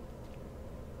talk to you?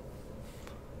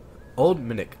 Old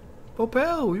Minnick.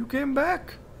 Popel, you came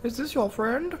back. Is this your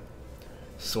friend?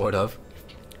 Sort of.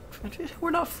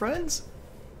 We're not friends.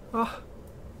 Oh,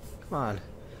 come on.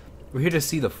 We're here to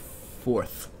see the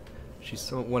fourth.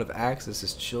 She's one of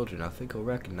Axis's children. I think I'll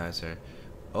recognize her.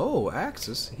 Oh,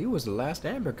 Axis. He was the last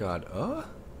Amber God.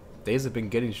 Days have been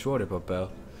getting shorter, Popel.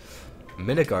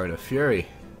 Minnick are in a fury.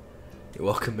 Your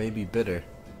welcome may be bitter.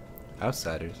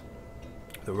 Outsiders.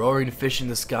 The roaring fish in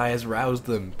the sky has roused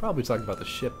them. Probably talking about the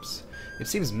ships. It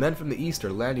seems men from the east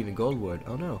are landing in Goldwood.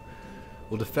 Oh no.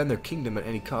 Will defend their kingdom at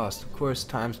any cost. Of course,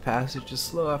 time's passage is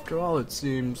slow after all, it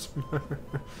seems.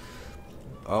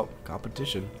 Oh,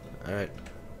 competition. Alright.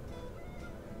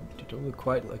 You don't look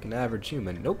quite like an average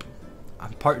human. Nope.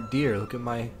 I'm part deer. Look at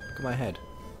my head.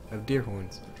 I have deer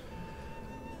horns.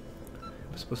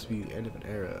 It was supposed to be the end of an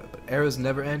era, but eras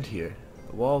never end here.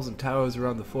 The walls and towers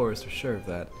around the forest are sure of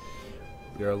that.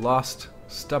 We are a lost,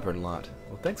 stubborn lot.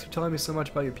 Well, thanks for telling me so much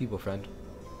about your people, friend.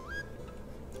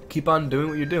 Keep on doing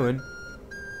what you're doing.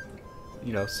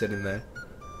 You know, sitting there.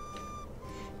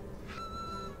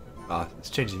 Ah, this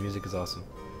change in music is awesome.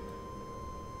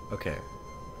 Okay.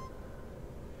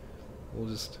 We'll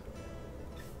just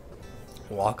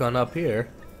walk on up here.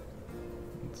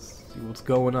 Let's see what's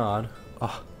going on.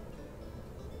 Oh.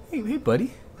 Hey,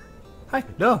 buddy. Hi.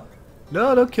 No,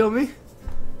 don't kill me.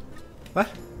 What?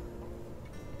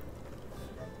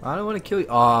 I don't want to kill you.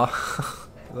 Aw,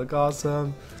 you look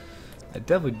awesome. I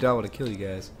definitely don't want to kill you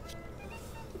guys.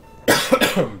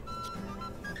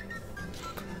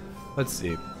 Let's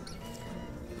see.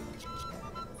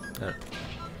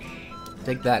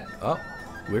 Take that. Oh,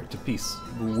 weak to piece.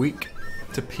 Weak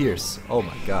to pierce. Oh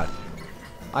my god.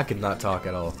 I could not talk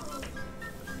at all.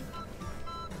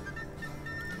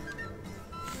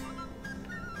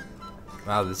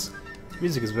 Wow, this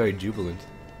music is very jubilant.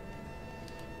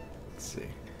 Let's see.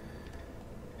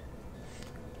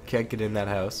 Can't get in that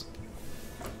house.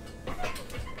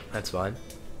 That's fine.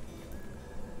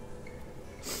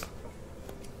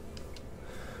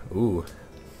 Ooh.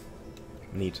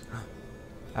 Neat.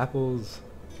 Apples.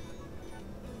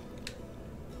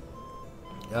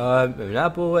 An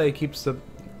apple away keeps the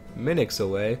Minnicks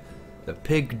away. The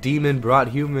pig demon brought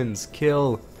humans.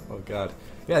 Kill. Oh god.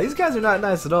 Yeah, these guys are not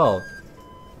nice at all.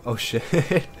 Oh shit.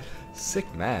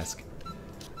 Sick mask.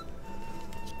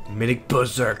 Minnick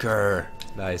Berserker.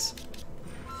 Nice.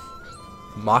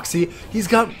 Moxie? He's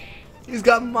got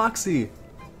Moxie.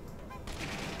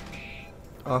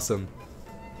 Awesome.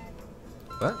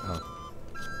 What? Oh.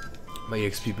 My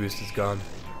EXP boost is gone.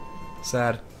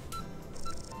 Sad.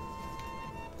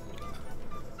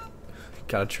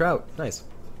 Got a trout. Nice.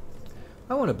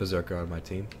 I want a Berserker on my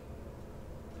team.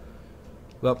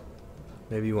 Well,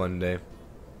 maybe one day.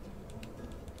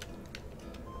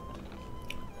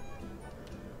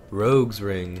 Rogue's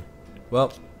Ring. Well,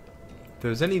 if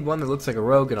there's anyone that looks like a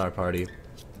rogue in our party,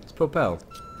 it's Popel.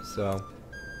 So,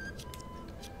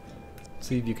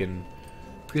 see if you can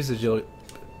increase his agility.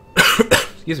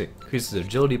 Excuse me. Increase his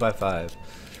agility by 5.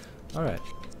 All right.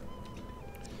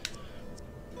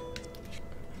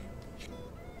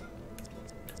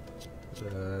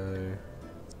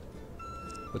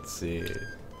 Let's see.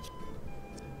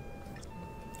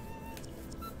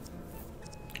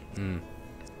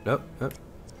 Nope.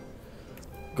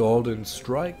 Golden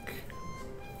Strike.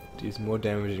 Deals more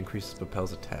damage, increases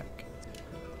Popel's attack.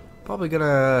 Probably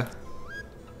gonna.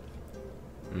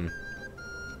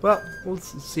 Well, we'll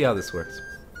see how this works.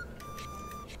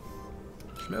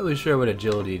 Not really sure what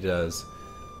agility does,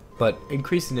 but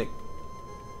increasing it,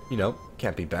 you know,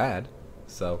 can't be bad.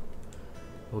 So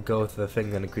we'll go with the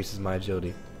thing that increases my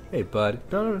agility. Hey, bud.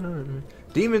 No.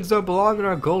 Demons don't belong in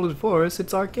our golden forest.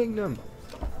 It's our kingdom.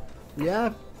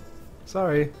 Yeah.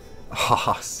 Sorry.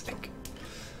 Ah, sick.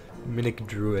 Minnick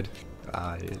Druid.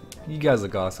 You guys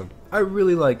look awesome. I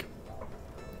really like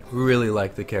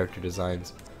the character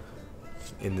designs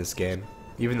in this game.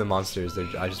 Even the monsters,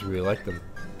 I just really like them.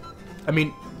 I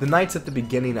mean, the knights at the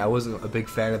beginning, I wasn't a big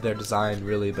fan of their design,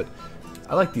 really, but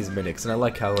I like these mimics, and I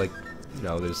like how, like, you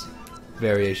know, there's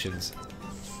variations.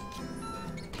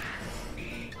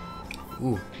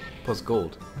 Ooh, plus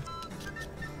gold.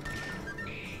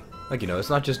 Like, you know, it's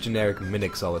not just generic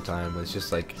mimics all the time, it's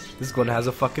just like, this one has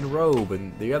a fucking robe,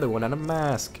 and the other one had a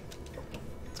mask.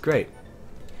 It's great.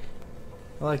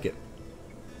 I like it.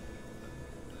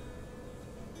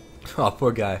 Oh,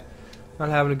 poor guy. Not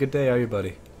having a good day, are you,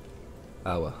 buddy?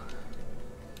 Oh, well.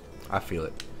 I feel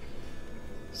it.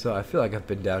 So, I feel like I've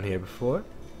been down here before.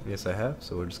 Yes, I have,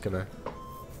 so we're just gonna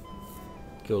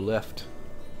go left.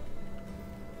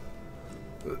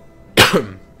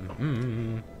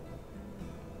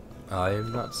 I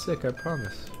am not sick, I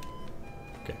promise.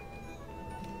 Okay.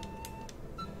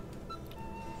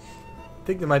 I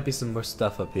think there might be some more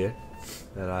stuff up here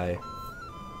that I...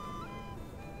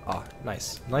 Ah,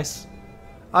 nice. Nice.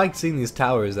 I like seeing these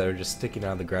towers that are just sticking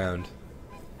out of the ground.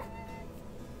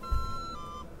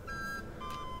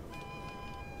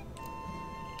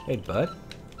 Hey, bud.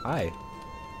 Hi.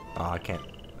 Oh, I can't.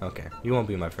 Okay, you won't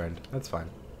be my friend. That's fine.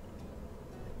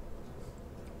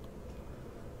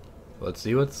 Let's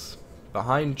see what's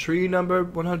behind tree number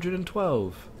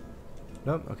 112.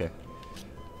 Nope, okay.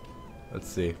 Let's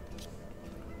see.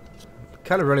 I'm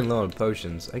kind of running low on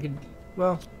potions. I could,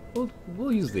 well,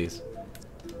 we'll use these.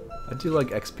 I do like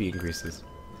XP increases.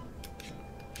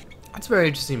 It's a very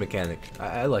interesting mechanic.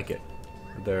 I like it.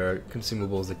 There are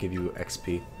consumables that give you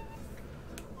XP.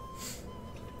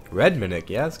 Red Mimic,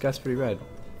 yeah, this guy's pretty red.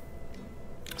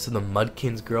 So the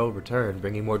Mudkin's girl returned,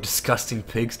 bringing more disgusting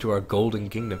pigs to our golden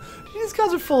kingdom. These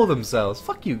guys are full of themselves.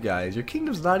 Fuck you guys. Your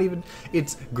kingdom's not even...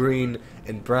 It's green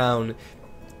and brown.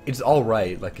 It's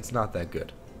alright. Like, it's not that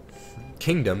good.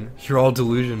 Kingdom? You're all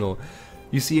delusional.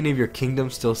 You see any of your kingdom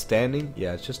still standing?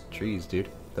 Yeah, it's just trees, dude.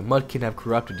 The Mudkin have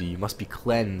corrupted you. You must be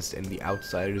cleansed and the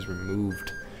outsiders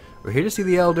removed. We're here to see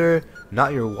the Elder,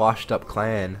 not your washed up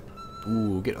clan.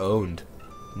 Ooh, get owned.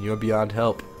 You're beyond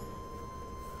help.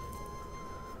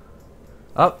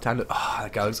 Oh, time to... Oh,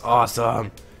 that guy looks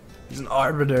awesome. He's an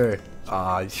arbiter.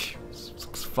 Ah,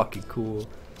 looks fucking cool.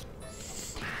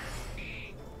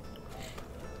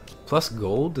 Plus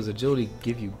gold? Does agility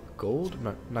give you gold?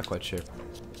 I'm not quite sure.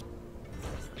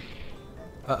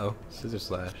 Uh-oh. Scissor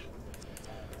slash.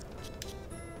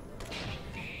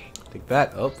 Take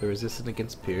that. Oh, they're resistant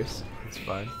against Pierce. That's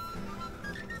fine.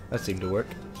 That seemed to work.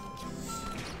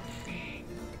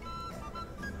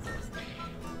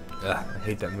 Ugh, I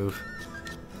hate that move.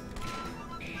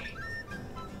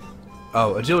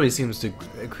 Oh, agility seems to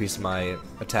increase my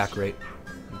attack rate,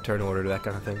 turn order, that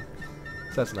kind of thing.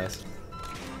 So that's nice.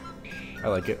 I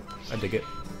like it. I dig it.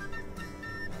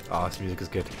 Oh, this music is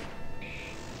good.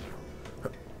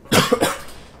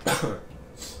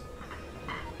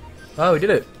 Oh, we did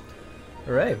it!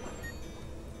 Hooray!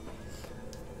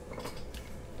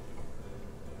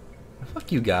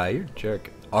 Fuck you, guy. You're a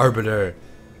jerk. Arbiter!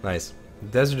 Nice. The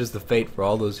desert is the fate for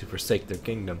all those who forsake their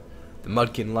kingdom. The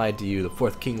Mudkin lied to you, the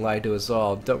fourth king lied to us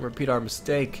all. Don't repeat our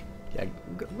mistake. Yeah,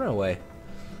 run away.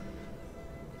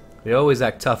 They always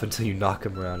act tough until you knock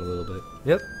them around a little bit.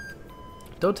 Yep.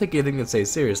 Don't take anything they say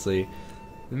seriously.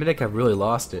 The Mimic have really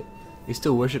lost it. They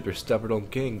still worship their stubborn old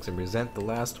kings and resent the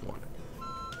last one.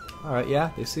 Alright,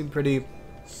 yeah, they seem pretty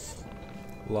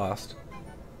lost.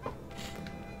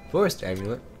 Forest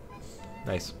amulet.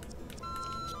 Nice.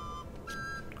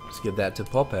 Let's give that to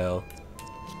Popel.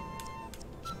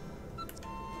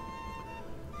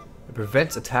 It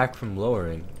prevents attack from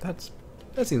lowering. That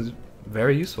seems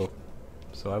very useful.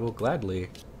 So I will gladly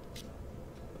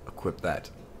equip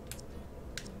that.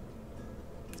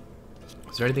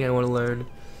 Is there anything I want to learn?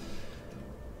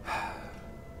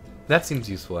 That seems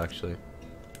useful, actually.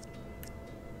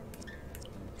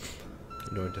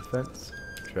 Ignore defense.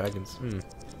 Dragons.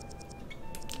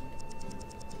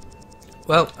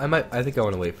 Well, I think I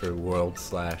want to wait for World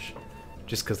Slash,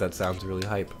 just because that sounds really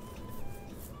hype.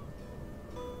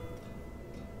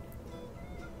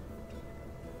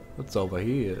 What's over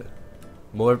here?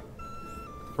 More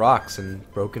rocks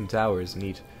and broken towers.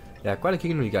 Neat. Yeah, quite a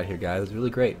kingdom you got here, guys. It's really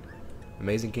great.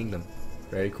 Amazing kingdom.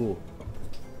 Very cool.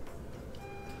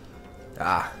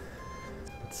 Ah.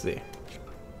 Let's see.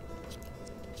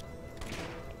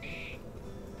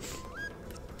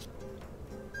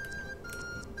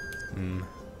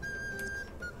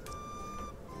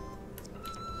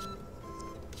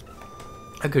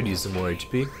 I could use some more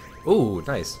HP. Ooh,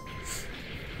 nice.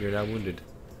 You're now wounded.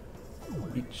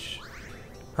 Each.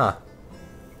 Huh.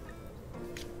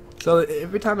 So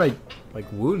every time I like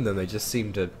wound them, they just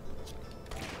seem to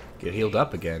get healed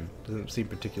up again. Doesn't seem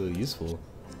particularly useful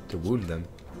to wound them,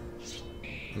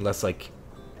 unless like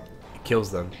kills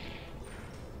them,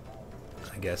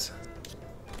 I guess.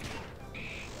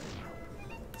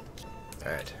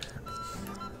 Alright.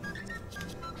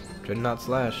 Dreadnought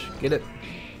slash. Get it.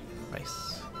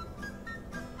 Nice.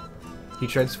 He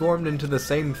transformed into the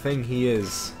same thing he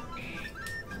is.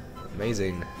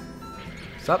 Amazing.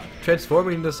 Stop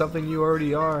transforming into something you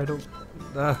already are. I don't...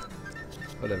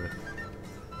 whatever.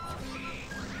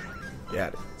 Yeah.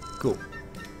 Cool.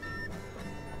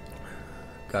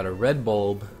 Got a red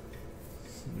bulb.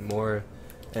 More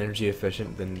energy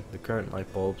efficient than the current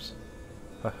light bulbs.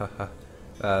 Hahaha.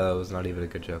 That was not even a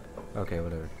good joke. Okay,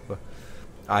 whatever.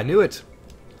 I knew it!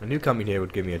 I knew coming here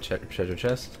would give me a treasure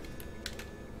chest.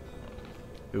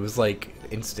 It was like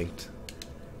instinct.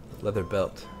 Leather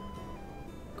belt.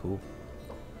 Cool.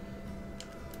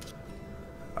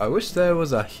 I wish there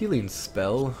was a healing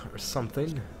spell or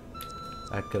something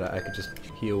I could just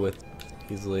heal with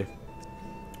easily.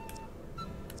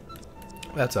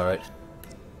 That's alright.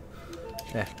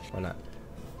 Eh, why not?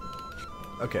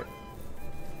 Okay.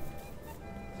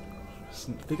 I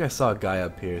think I saw a guy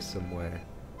up here somewhere.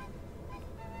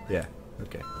 Yeah,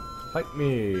 okay. Fight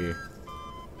me!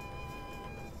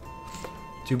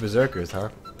 2 berserkers, huh?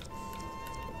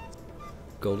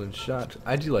 Golden shot.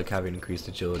 I do like having increased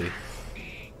agility.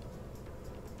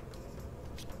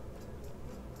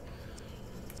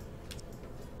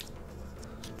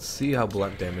 Let's see how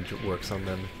blunt damage works on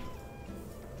them.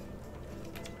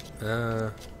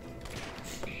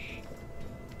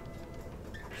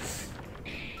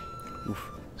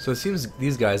 Oof. So it seems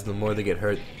these guys, the more they get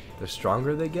hurt, the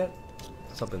stronger they get?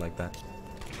 Something like that.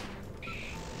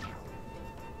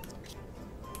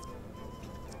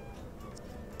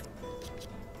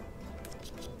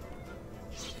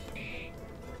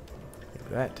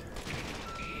 Right.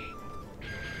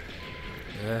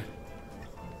 Yeah.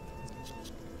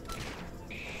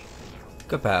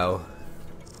 Kapow.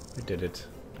 We did it.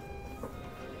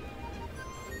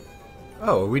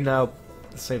 Oh, are we now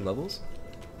the same levels?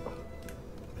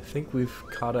 I think we've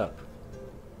caught up.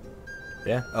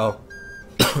 Yeah? Oh.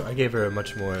 I gave her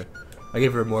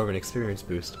more of an experience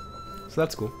boost. So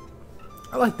that's cool.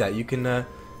 I like that. You can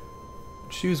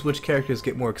choose which characters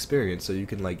get more experience so you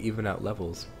can like even out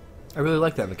levels. I really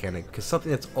like that mechanic because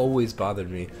something that's always bothered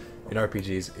me in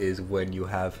RPGs is when you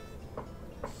have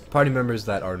party members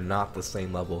that are not the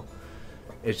same level.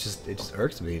 It just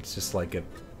irks me. It's just like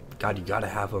God, you gotta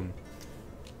have them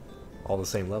all the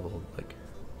same level. Like,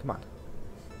 come on.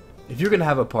 If you're gonna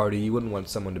have a party, you wouldn't want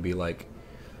someone to be like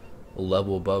a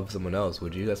level above someone else,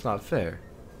 would you? That's not fair.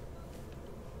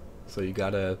 So you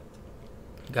gotta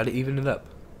even it up.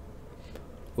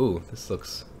 Ooh, this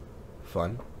looks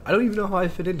fun. I don't even know how I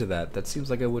fit into that. That seems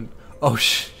like I wouldn't. Oh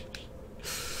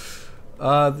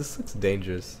this looks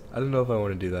dangerous. I don't know if I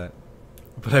want to do that,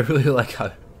 but I really like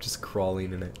how just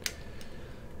crawling in it.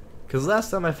 Cause last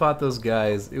time I fought those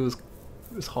guys, it was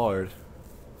hard.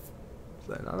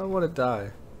 So I don't want to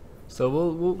die. So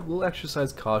we'll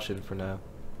exercise caution for now.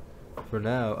 For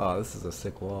now, oh, this is a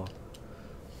sick wall.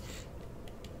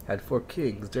 Had 4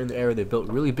 kings. During the era, they built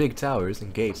really big towers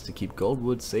and gates to keep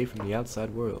Goldwood safe from the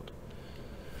outside world.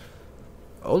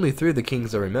 Only 3 of the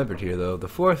kings are remembered here, though. The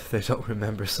 4th they don't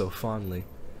remember so fondly.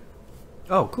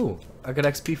 Oh, cool. I got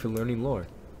XP for learning lore.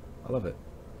 I love it.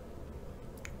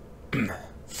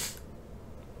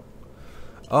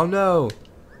 Oh no!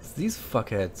 It's these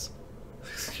fuckheads.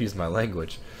 Excuse my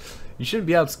language. You shouldn't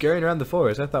be out scaring around the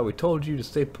forest. I thought we told you to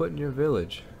stay put in your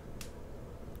village.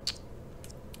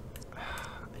 I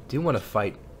do want to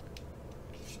fight.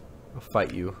 I'll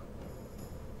fight you.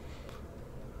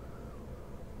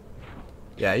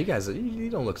 Yeah, you guys, you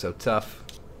don't look so tough.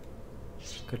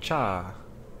 Kacha.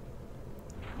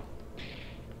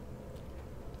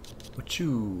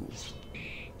 Wachoo.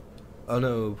 Oh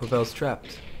no, Propel's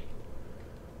trapped.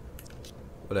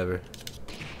 Whatever.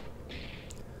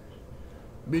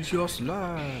 Meteor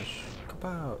slash.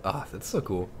 Kapow. Ah, that's so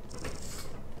cool.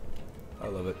 I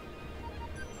love it.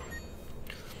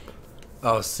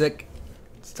 Oh, sick.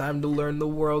 It's time to learn the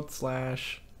world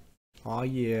slash. Aw,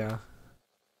 yeah.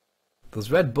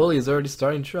 Those red bullies are already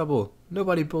starting trouble.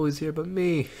 Nobody bullies here but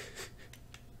me.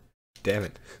 Damn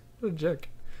it. What a jerk.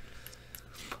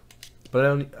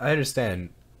 But I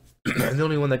understand. The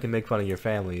only one that can make fun of your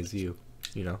family is you.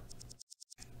 You know.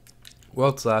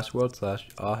 World slash.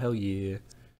 Aw, hell yeah.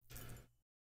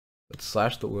 Let's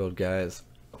slash the world, guys.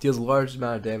 Deals a large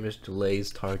amount of damage,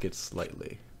 delays targets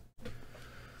slightly.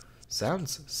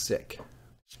 Sounds sick.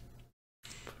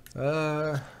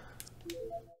 We'll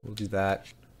do that.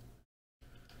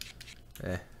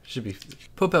 Should be.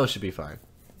 Popel should be fine.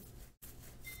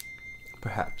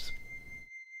 Perhaps.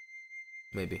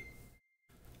 Maybe.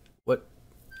 What?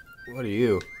 What are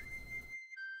you?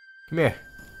 Come here.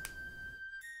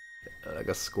 Like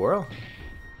a squirrel?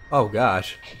 Oh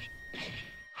gosh.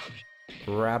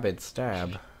 Rabid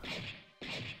stab.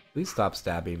 Please stop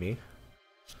stabbing me.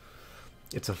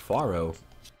 It's a pharaoh.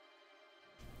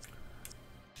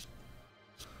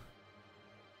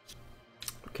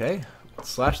 Okay,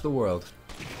 slash the world.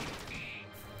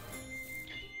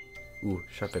 Ooh,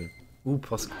 sharpen. Ooh,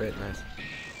 plus crit, nice.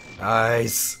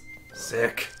 Nice!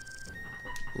 Sick!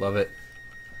 Love it.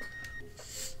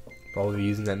 Probably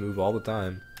using that move all the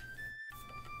time.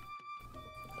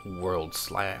 World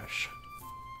slash.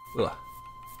 Ugh.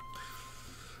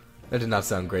 That did not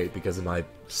sound great because of my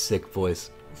sick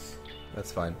voice.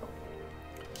 That's fine.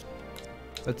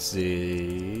 Let's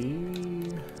see.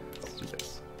 Let's do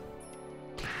this.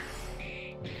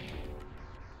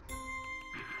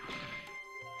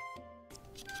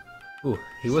 Ooh,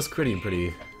 he was critting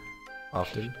pretty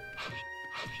often.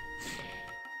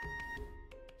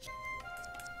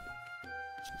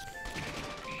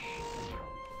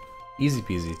 Easy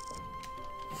peasy.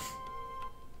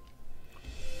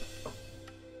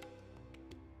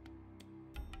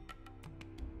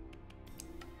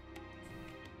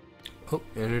 Oh,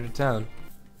 entered a town.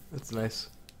 That's nice.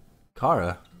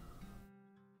 Kara.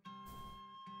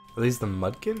 Are these the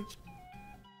Mudkin?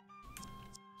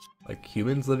 Like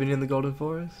humans living in the Golden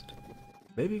Forest?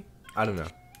 Maybe? I don't know.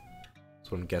 That's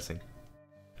what I'm guessing.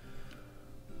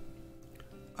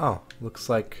 Oh, looks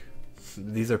like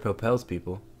these are Popel's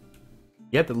people.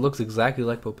 Yep, it looks exactly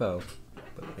like Popel,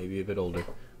 but maybe a bit older.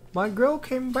 My girl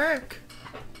came back!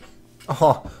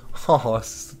 Oh,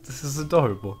 this is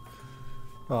adorable.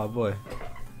 Oh boy.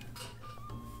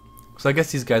 So I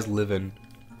guess these guys live in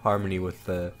harmony with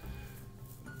the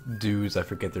dudes, I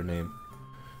forget their name.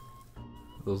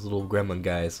 Those little gremlin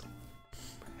guys.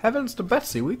 Heavens to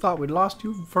Betsy, we thought we'd lost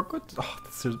you for good. Oh,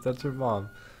 that's her mom.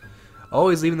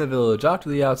 Always leaving the village, out to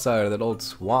the outside of that old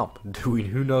swamp, doing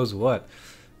who knows what.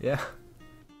 Yeah.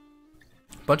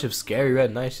 A bunch of scary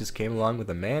red knights just came along with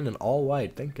a man in all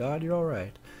white. Thank God you're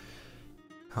alright.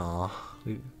 Aw,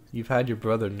 you've had your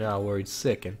brother now worried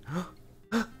sick and...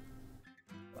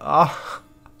 Ah,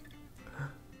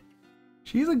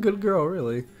 she's a good girl,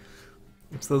 really.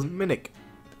 It's those Minnick.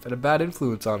 They've had a bad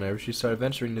influence on her ever she started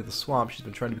venturing into the swamp. She's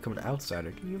been trying to become an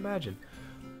outsider. Can you imagine?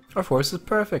 Our force is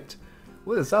perfect.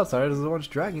 Well, this outsider is the ones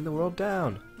dragging the world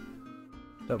down.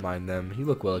 Don't mind them. You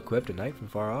look well equipped at night from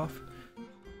far off.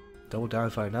 Double down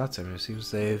and find outsider.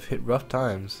 Seems they've hit rough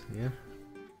times. Yeah.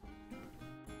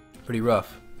 Pretty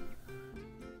rough.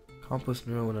 Accomplice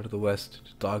Nero went out of the west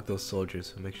to dog those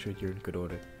soldiers, so make sure you're in good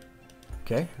order.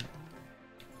 Okay.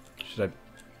 Should I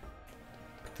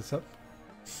pick this up?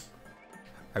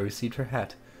 I received her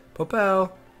hat.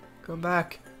 Popel! Come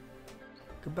back.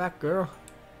 Come back, girl.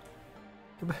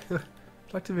 Come back.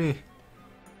 Talk to me.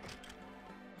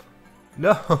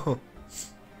 No!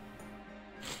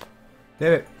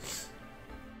 Damn it.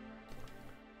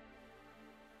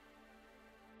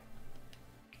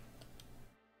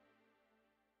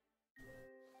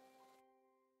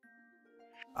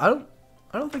 I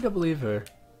don't think I believe her.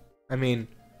 I mean,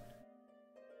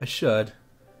 I should,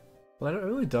 but I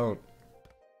really don't.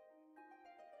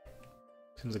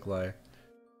 Seems like a liar.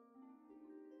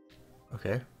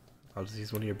 Okay, I'll just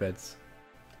use one of your beds.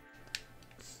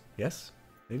 Yes?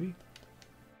 Maybe?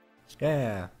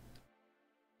 Yeah.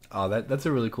 Oh, that's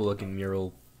a really cool looking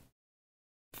mural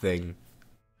thing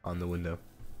on the window.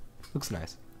 Looks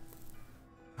nice.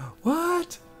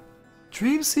 What?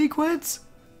 Dream sequence?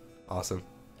 Awesome.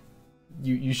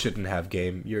 You shouldn't have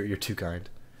game. You're too kind.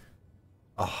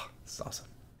 Oh, this is awesome.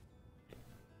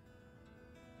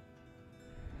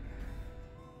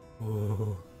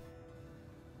 Oh.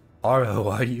 Ara,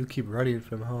 why do you keep running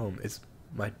from home? Is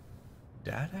my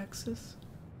dad Axis?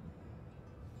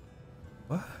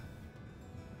 What?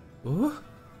 Ooh?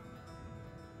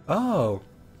 Oh.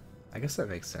 I guess that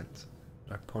makes sense.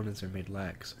 Our opponents are made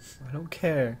lax. I don't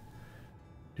care.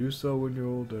 Do so when you're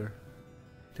older.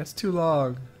 That's too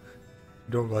long.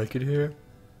 You don't like it here?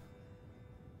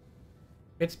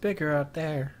 It's bigger out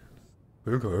there.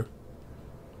 Bigger?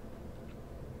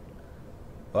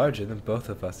 Larger than both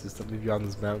of us. There's something beyond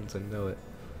these mountains, I know it.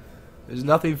 There's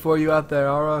nothing for you out there,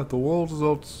 Ara. The world is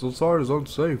outside is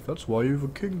unsafe. That's why you have a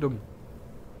kingdom.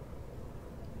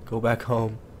 Go back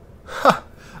home. Ha!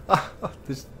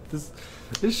 This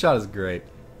shot is great.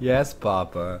 Yes,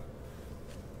 Papa.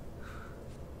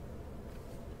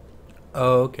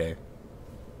 Oh, okay.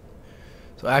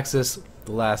 So Axis,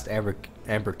 the last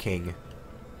Amber King,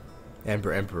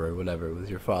 Amber Emperor, whatever, was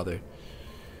your father.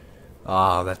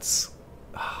 Ah, that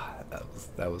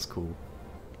was cool.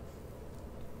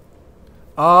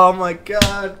 Oh my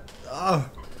god. Oh,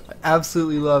 I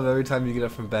absolutely love every time you get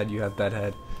up from bed you have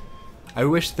bedhead. I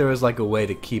wish there was like a way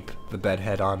to keep the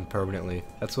bedhead on permanently.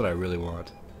 That's what I really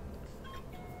want.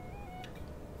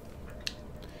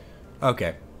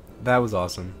 Okay, that was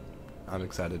awesome. I'm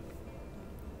excited.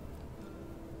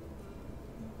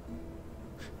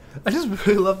 I just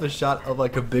really love the shot of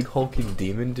like a big hulking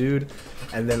demon dude,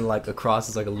 and then like across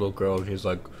is like a little girl, and he's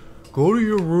like, "Go to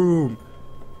your room,"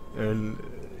 and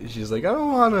she's like, "I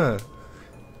don't wanna,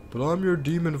 but I'm your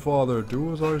demon father.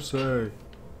 Do as I say."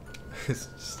 It's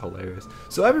just hilarious.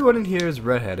 So everyone in here is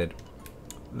redheaded.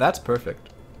 That's perfect.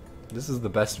 This is the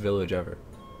best village ever.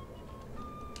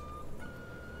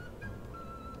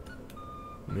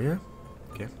 Yeah.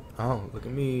 Okay. Oh, look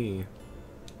at me.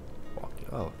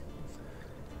 Oh.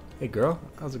 Hey girl,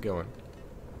 how's it going?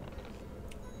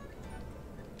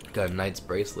 Got a knight's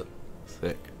bracelet.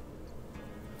 Sick.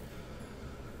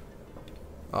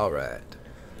 Alright.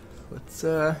 Let's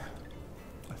I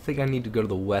think I need to go to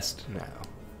the west now.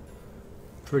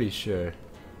 Pretty sure.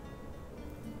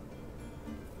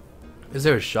 Is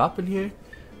there a shop in here?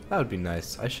 That would be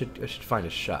nice. I should find a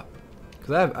shop.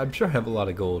 Cause I'm sure I have a lot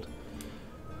of gold.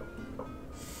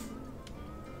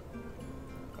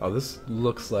 Oh, this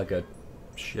looks like a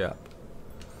shop.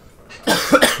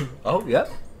 Oh, yep.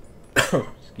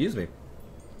 Excuse me.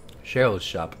 Cheryl's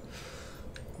shop.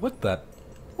 What the?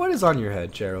 What is on your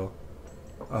head, Cheryl?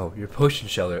 Oh, you're a potion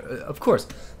seller. Of course.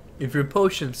 If you're a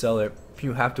potion seller,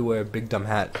 you have to wear a big dumb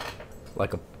hat,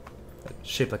 like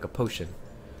shaped like a potion.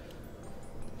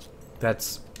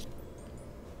 That's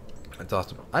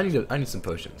awesome. I need some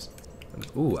potions.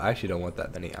 Ooh, I actually don't want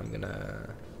that many. I'm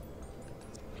gonna.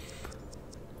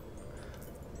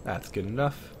 That's good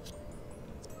enough.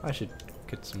 I should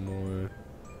get some more.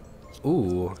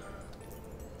 Ooh.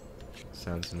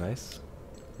 Sounds nice.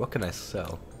 What can I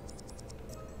sell?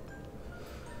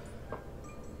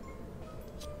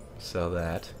 Sell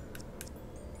that.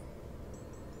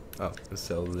 Oh, and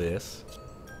sell this.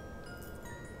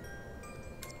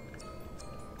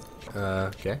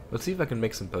 Okay. Let's see if I can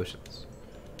make some potions.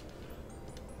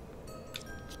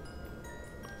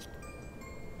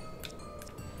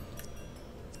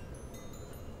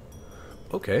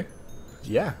 Okay.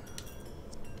 Yeah.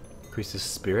 Increases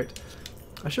spirit.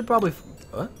 I should probably.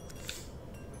 What?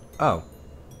 Oh.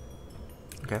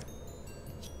 Okay.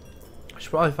 I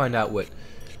should probably find out what.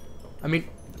 I mean,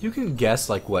 you can guess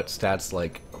like what stats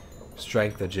like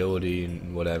strength, agility,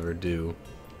 and whatever do.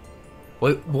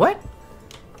 Wait, what?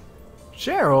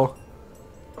 Cheryl?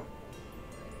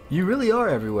 You really are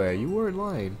everywhere. You weren't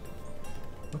lying.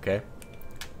 Okay.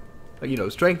 Like, you know,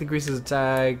 strength increases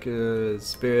attack,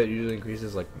 spirit usually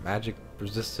increases like magic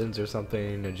resistance or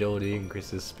something, agility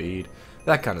increases speed,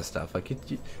 that kind of stuff. Like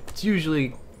it's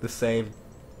usually the same,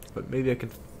 but maybe I can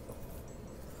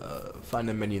find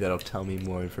a menu that'll tell me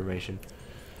more information.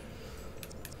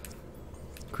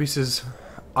 Increases.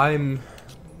 I'm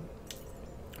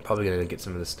probably gonna get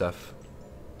some of this stuff.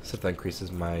 Stuff that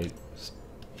increases my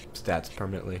stats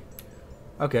permanently.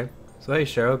 Okay. So hey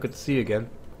Cheryl, good to see you again,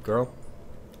 girl.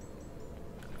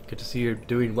 Good to see you're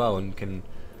doing well and can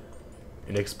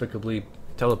inexplicably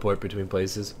teleport between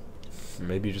places.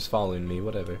 Maybe you're just following me,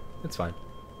 whatever. It's fine.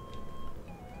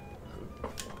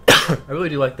 I really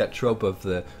do like that trope of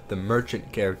the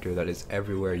merchant character that is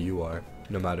everywhere you are,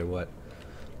 no matter what.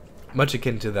 Much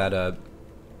akin to that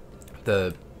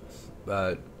the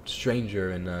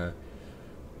stranger in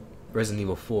Resident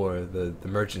Evil 4, the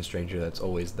merchant stranger that's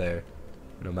always there,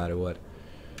 no matter what.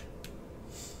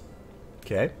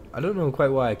 Okay, I don't know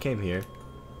quite why I came here.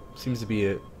 Seems to be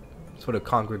a sort of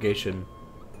congregation,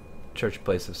 church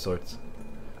place of sorts.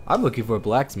 I'm looking for a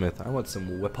blacksmith. I want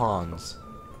some weapons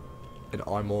and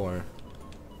armor.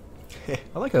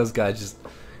 I like how this guy's just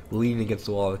leaning against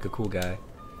the wall like a cool guy.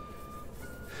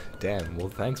 Damn, well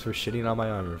thanks for shitting on my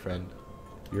armor, friend.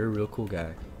 You're a real cool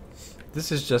guy.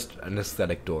 This is just an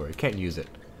aesthetic door. I can't use it.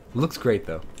 It looks great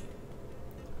though.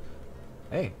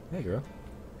 Hey girl.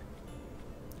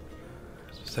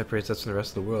 Separates us from the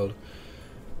rest of the world.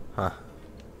 Huh.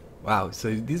 Wow,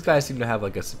 so these guys seem to have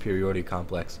like a superiority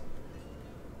complex.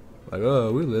 Like,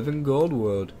 oh, we live in Gold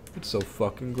World. It's so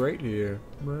fucking great here.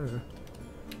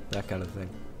 That kind of thing.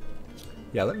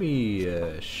 Yeah, let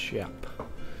me shop.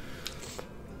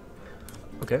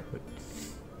 Okay.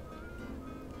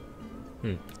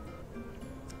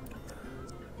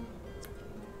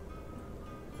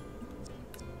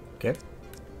 Okay.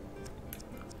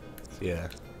 So, yeah.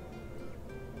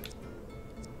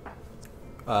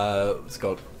 What's it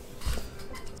called?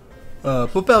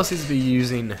 Popel seems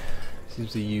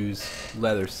to use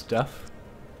leather stuff.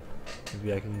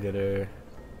 Maybe I can get her.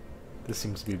 This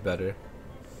seems to be better.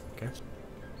 Okay.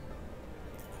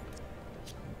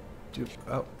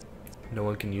 Oh, no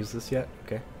one can use this yet?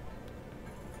 Okay.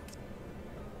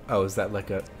 Oh, is that like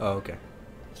a... Oh, okay.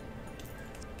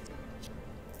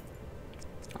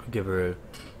 I'll give her a...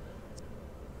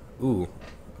 Ooh.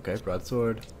 Okay,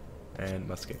 broadsword and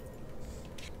musket.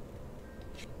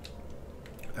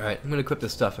 Alright, I'm gonna equip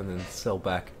this stuff and then sell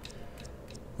back.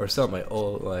 Or sell my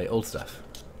old stuff.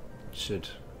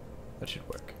 That should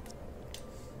work.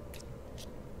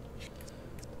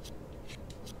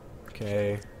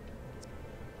 Okay.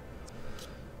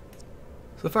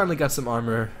 So I finally got some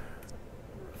armor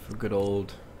for good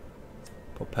old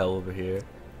Popel over here.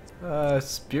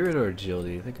 Spirit or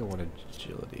agility? I think I want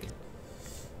agility.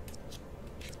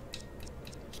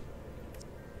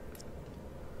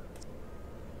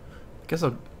 Guess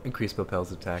I'll increase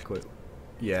Popel's attack. Wait,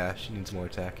 yeah, she needs more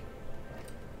attack.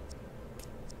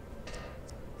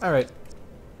 Alright.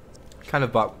 Kind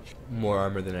of bought more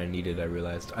armor than I needed, I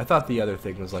realized. I thought the other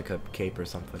thing was like a cape or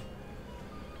something.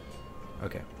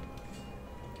 Okay.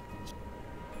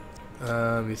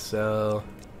 We sell...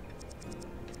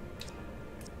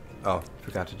 Oh,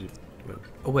 forgot to do...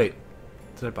 Oh, wait.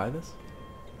 Did I buy this?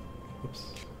 Whoops.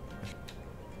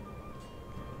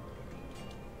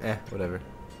 Whatever.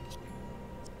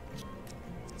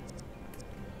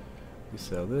 We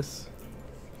sell this.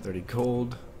 30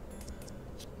 gold.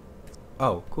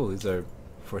 Oh, cool. These are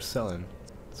for selling.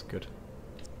 That's good.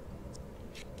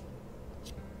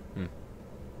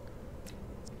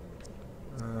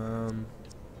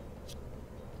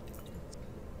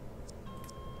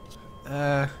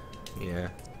 Yeah.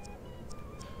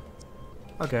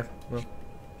 Okay, well.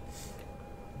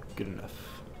 Good enough.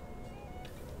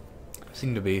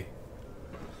 Seem to be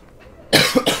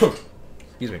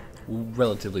excuse me,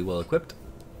 relatively well equipped.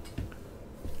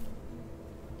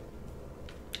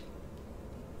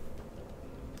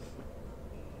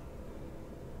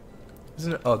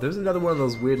 Isn't it? Oh, there's another one of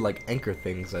those weird like anchor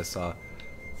things I saw.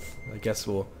 I guess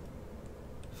we'll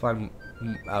find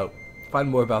out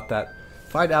more about that.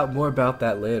 Find out more about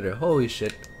that later. Holy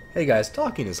shit. Hey guys,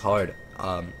 talking is hard.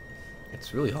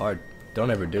 It's really hard.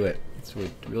 Don't ever do it. It's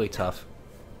really tough.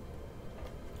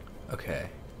 Okay.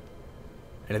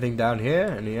 Anything down here?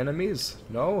 Any enemies?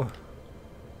 No?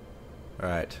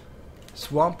 Alright.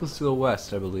 Swamp is to the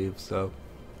west, I believe, so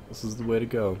this is the way to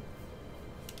go.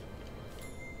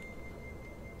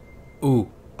 Ooh.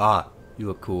 Ah. You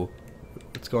look cool.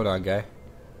 What's going on, guy?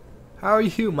 How are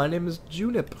you? My name is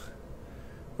Junip.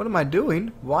 What am I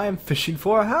doing? Why, I'm fishing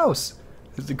for a house.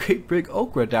 There's a great big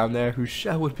okra down there whose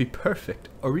shell would be perfect.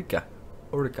 Orica.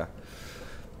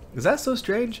 Is that so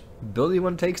strange? Building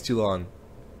one takes too long.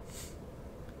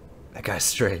 That guy's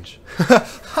strange.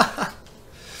 I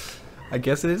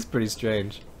guess it is pretty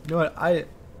strange. You know what?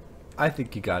 I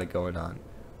think you got it going on.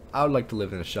 I would like to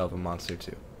live in a shell of a monster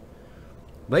too.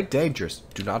 Lake dangerous.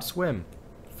 Do not swim.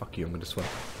 Fuck you, I'm gonna swim.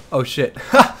 Oh shit.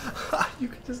 You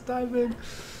can just dive in.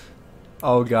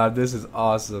 Oh god, this is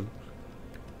awesome.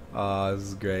 Oh, this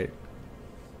is great.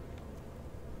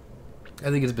 I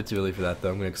think it's a bit too early for that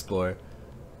though. I'm gonna explore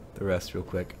the rest real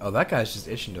quick. Oh, that guy's just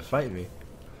itching to fight me.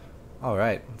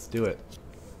 Alright, let's do it.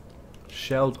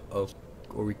 Shelled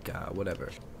Orica, whatever.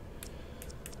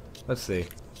 Let's see.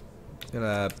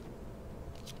 Gonna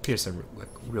pierce him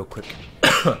real quick.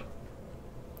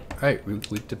 Alright,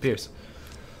 weak to pierce.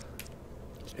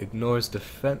 Ignores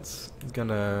defense.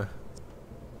 Gonna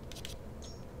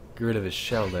get rid of his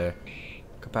shell there.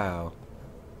 Kapow.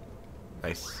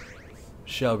 Nice.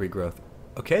 Shell regrowth.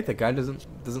 Okay, the guy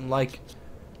doesn't like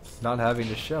not having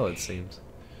a shell, it seems.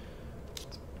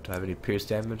 Do I have any pierce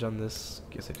damage on this?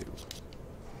 Yes, I do.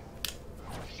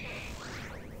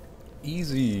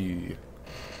 Easy.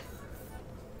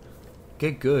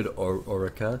 Get good,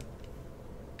 Orica.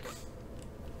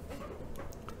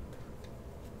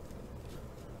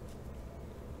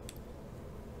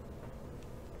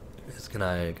 Can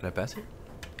I pass it?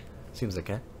 Seems I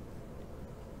can.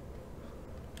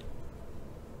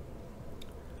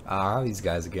 Ah, these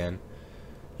guys again.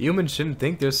 Humans shouldn't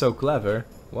think they're so clever.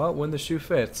 Well, when the shoe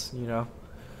fits, you know.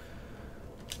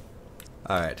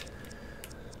 Alright.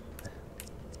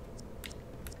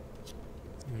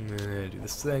 Do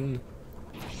this thing.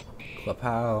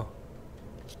 Klapow.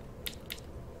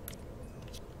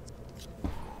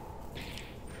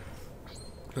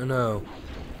 Oh no.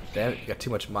 Damn it, you got too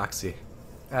much moxie.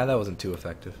 Ah, that wasn't too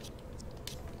effective.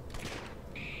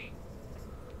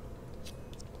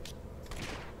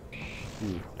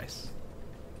 Ooh, nice.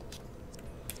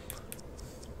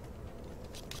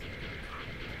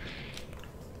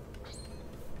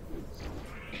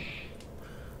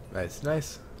 Nice,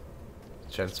 nice.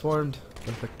 Transformed.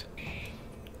 Perfect.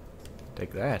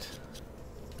 Take that.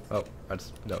 Oh, I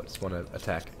just want to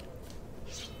attack.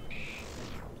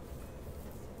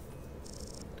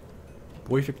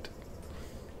 Perfect.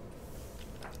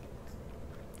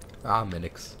 Ah,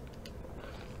 Minix.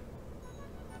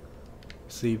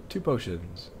 Receive 2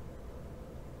 potions.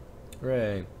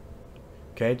 Hooray.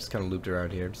 Okay, just kind of looped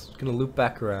around here. Just gonna loop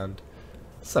back around.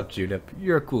 What's up, Junip?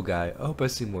 You're a cool guy. I hope I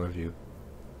see more of you.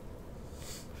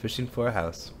 Fishing for a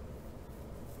house.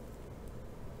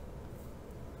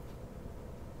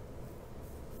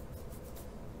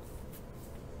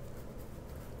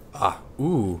 Ah,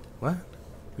 ooh, what?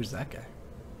 Who's that guy?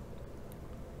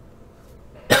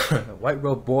 White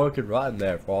robe boy could rot in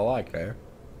there for all I care.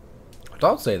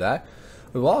 Don't say that.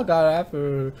 We've all got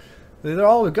after. They're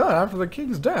all gone after the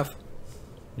king's death.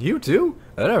 You too?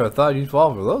 I never thought you'd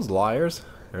fall for those liars.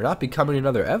 You're not becoming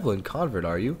another Evelyn convert,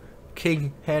 are you?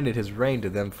 King handed his reign to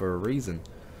them for a reason.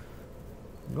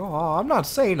 Oh, I'm not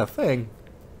saying a thing.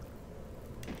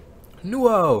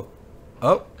 Nuo!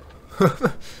 Oh.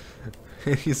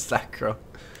 You suck, girl.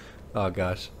 Oh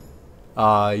gosh.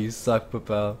 Ah, you suck,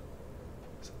 Papel.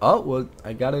 Oh, well,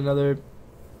 I got another.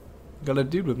 Got a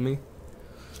dude with me.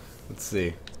 Let's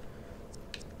see.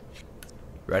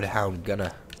 Red Hound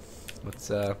gonna.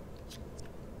 Let's I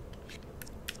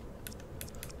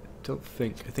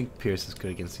think Pierce is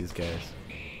good against these guys.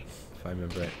 If I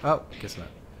remember right. Oh, guess not.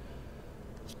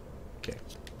 Okay.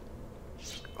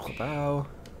 Bow.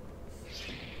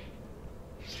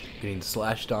 Getting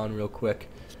slashed on real quick.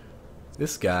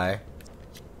 This guy.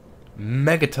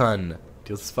 Megaton.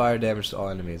 Deals fire damage to all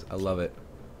enemies. I love it.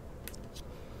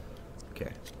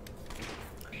 Okay.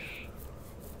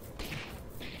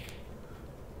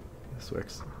 This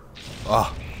works.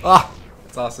 Oh! Oh!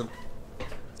 That's awesome.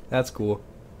 That's cool.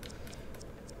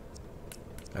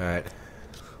 Alright.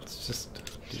 Let's just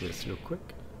do this real quick.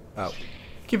 Oh.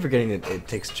 Keep forgetting it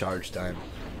takes charge time.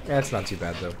 Yeah, it's not too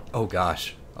bad though. Oh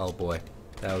gosh. Oh boy.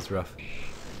 That was rough.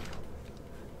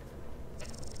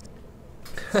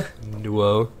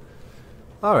 Nuo.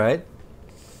 Alright.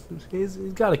 He's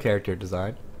got a character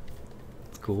design.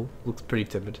 It's cool. Looks pretty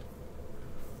timid.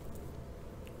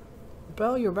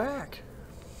 Belle, you're back.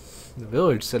 The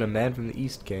village said a man from the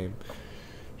east came.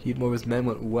 He and more of his men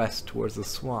went west towards the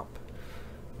swamp.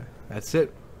 That's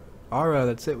it. Ara,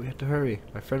 that's it. We have to hurry.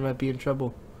 My friend might be in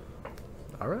trouble.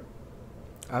 Ara?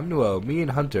 I'm Nuo. Me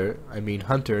and Hunter. I mean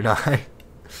Hunter and I.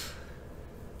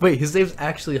 Wait, his name's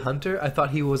actually Hunter? I thought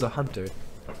he was a hunter.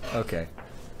 Okay.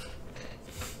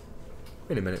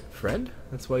 Wait a minute. Friend?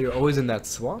 That's why you're always in that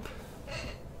swamp?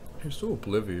 You're so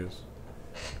oblivious.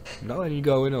 I'm not letting you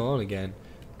go in alone again.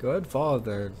 Go ahead and follow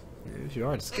then. If you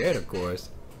aren't scared, of course.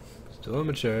 Still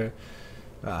immature.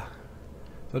 Ah.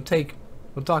 Don't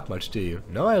talk much, do you?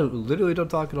 No, I literally don't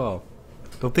talk at all.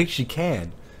 Don't think she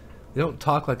can. They don't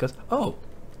talk like us. Oh!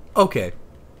 Okay.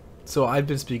 So I've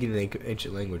been speaking in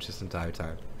ancient language this entire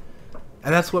time.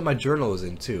 And that's what my journal is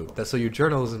in, too. So your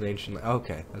journal is in ancient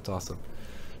okay, that's awesome.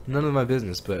 None of my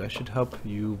business, but I should help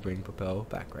you bring Papel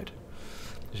back, right?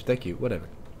 Thank you, whatever.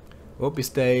 Won't be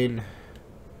staying.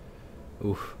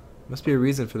 Oof. Must be a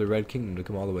reason for the Red Kingdom to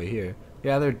come all the way here.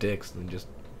 Yeah, they're dicks and just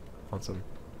want some.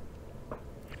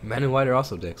 Men in white are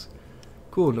also dicks.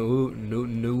 Cool, no.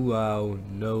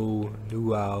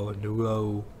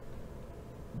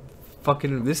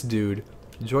 Fucking this dude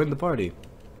joined the party.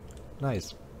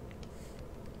 Nice.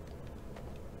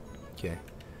 Okay.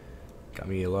 Got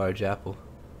me a large apple.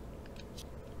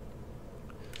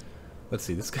 Let's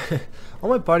see, this guy. All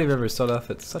my party members start off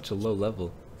at such a low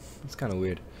level. It's kind of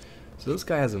weird. So this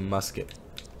guy has a musket.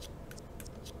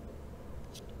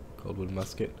 Coldwood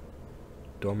musket.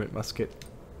 Dormant musket.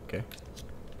 Okay.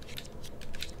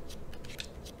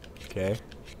 Okay.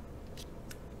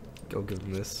 Go give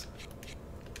him this.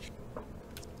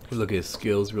 Look at his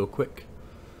skills real quick.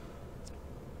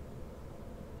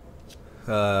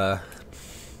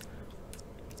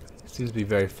 Seems to be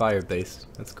very fire based.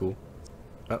 That's cool.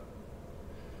 Oh.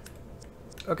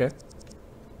 Okay.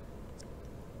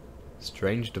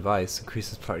 Strange device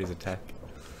increases party's attack.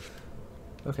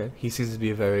 Okay. He seems to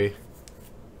be a very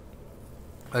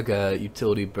like a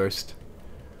utility burst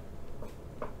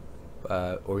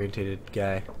orientated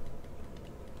guy.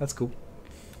 That's cool.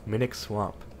 Minix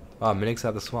Swamp. Oh, Minix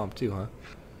have the swamp too, huh?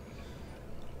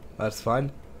 That's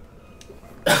fine.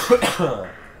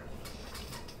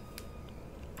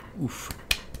 Oof.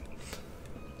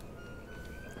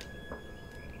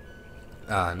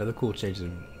 Ah, another cool change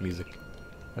in music.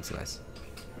 That's nice.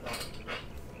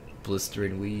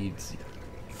 Blistering weeds.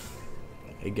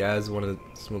 Hey guys, want to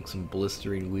smoke some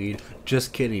blistering weed?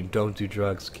 Just kidding. Don't do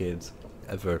drugs, kids.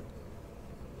 Ever.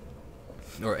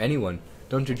 Or anyone.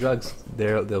 Don't do drugs.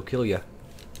 They'll kill you.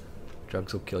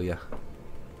 Drugs will kill you.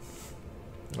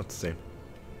 Let's see.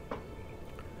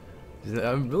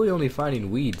 I'm really only finding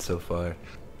weed so far.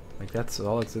 Like that's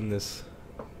all that's in this.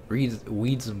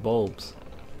 Weeds and bulbs.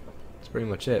 That's pretty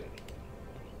much it.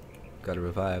 Got to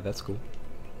revive. That's cool.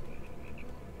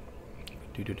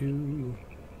 Do do do.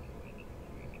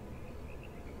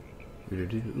 Do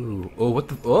do do. Oh, what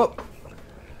the? Oh.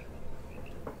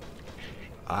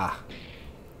 Ah.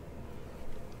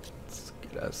 Let's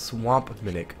get a swamp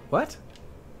mimic. What?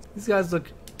 These guys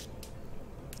look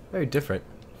very different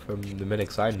from the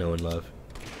mimics I know and love.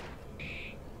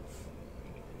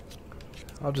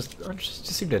 I'll just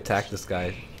seem to attack this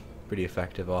guy. Pretty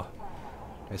effective. Oh,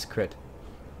 nice crit.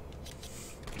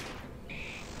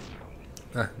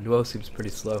 Nuo seems pretty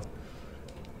slow.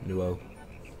 Nuo.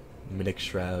 Mimic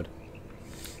Shroud.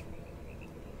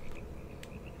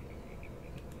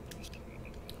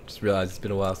 Just realized it's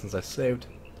been a while since I saved.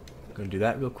 I'm gonna do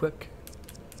that real quick.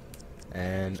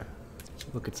 And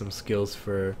look at some skills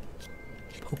for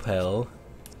Popel.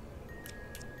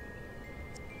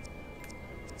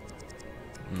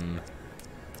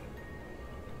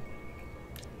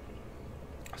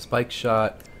 Spike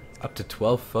shot up to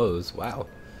 12 foes. Wow.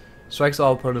 Strikes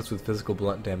all opponents with physical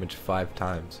blunt damage 5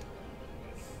 times.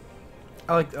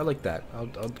 I like that. I'll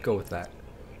go with that.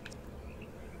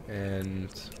 And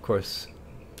of course,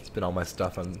 it's been all my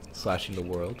stuff on slashing the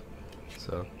world.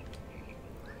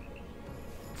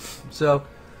 So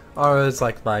Aura is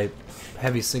like my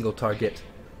heavy single target,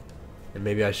 and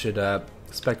maybe I should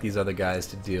expect these other guys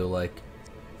to deal like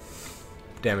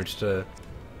damage to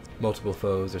multiple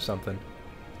foes or something.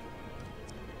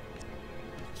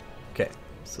 Okay,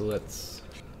 so let's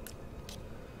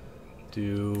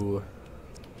do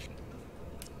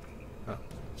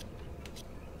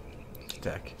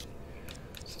attack.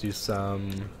 Let's do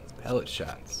some pellet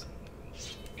shots.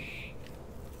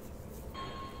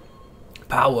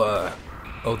 Power!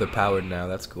 Oh, they're powered now.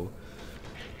 That's cool.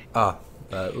 Ah,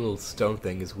 little stone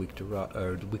thing is weak to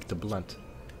weak to blunt.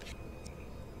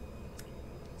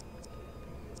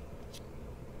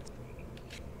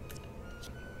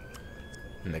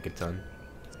 Megaton.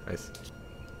 Nice.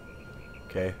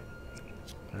 Okay.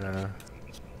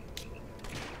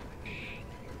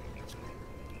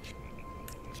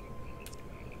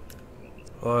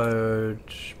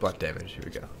 Large blunt damage. Here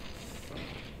we go.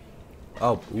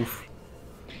 Oh, oof.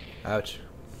 Ouch.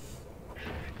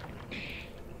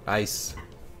 Nice.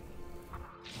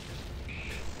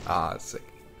 Ah, that's sick.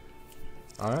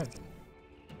 Alright.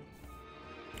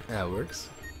 That works.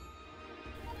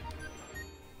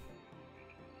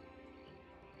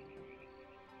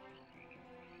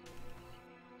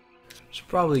 Should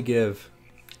probably give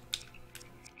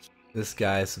this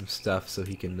guy some stuff so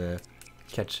he can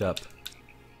catch up.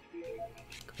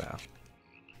 Wow.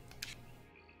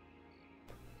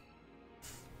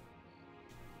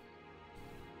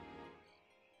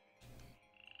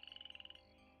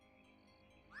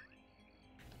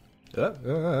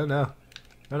 No.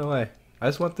 Run away. I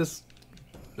just want this.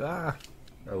 Ah.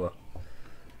 Oh well.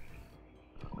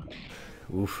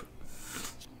 Oof.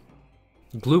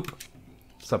 Gloop.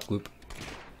 Sup, Gloop.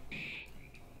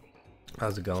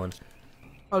 How's it going?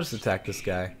 I'll just attack this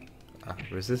guy.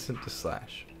 Resistant to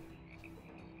slash.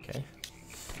 Okay.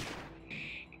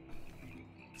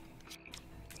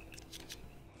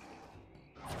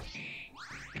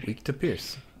 Weak to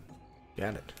pierce.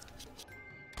 Got it.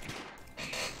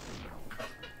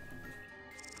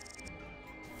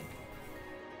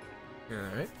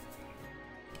 Alright.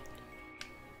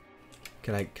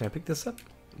 Can I pick this up?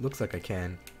 Looks like I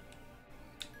can.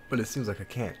 But it seems like I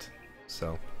can't.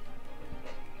 So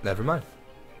never mind.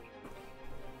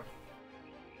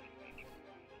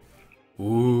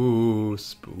 Ooh,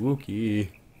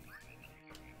 spooky.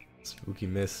 Spooky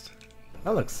mist.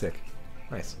 That looks sick.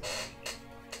 Nice.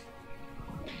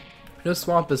 No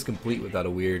swamp is complete without a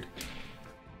weird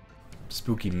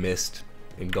spooky mist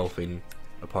engulfing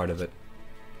a part of it.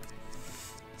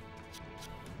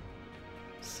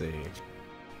 Let's see.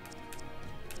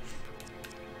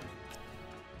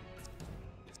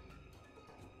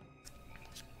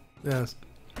 Yes.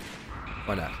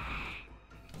 Why not?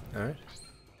 Alright.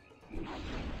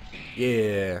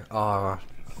 Yeah. Aw.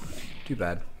 Too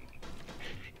bad.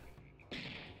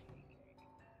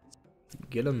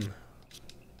 Get him.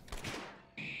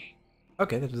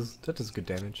 Okay, that does good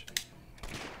damage.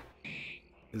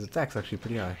 His attack's actually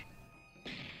pretty high.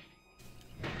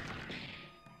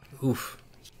 Oof.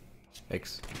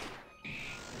 Thanks.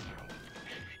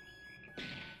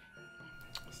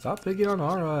 Stop picking on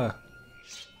Aura.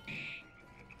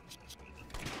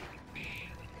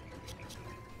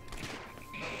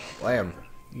 Blam.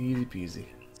 Easy peasy.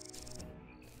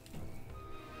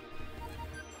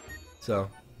 So,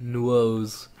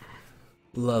 Nuo's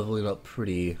leveling up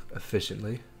pretty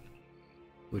efficiently,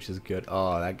 which is good.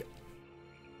 Oh,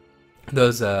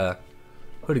 those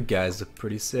hooded guys look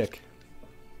pretty sick.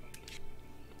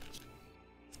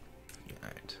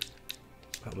 Alright.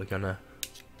 Probably gonna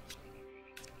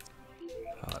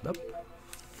pot up.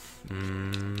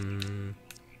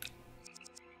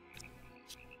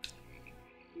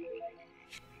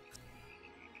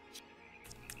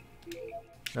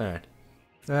 Alright.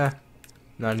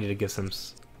 Now I need to get some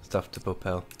stuff to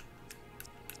propel.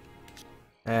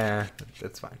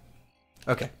 That's fine.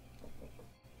 Okay.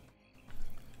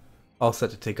 All set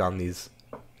to take on these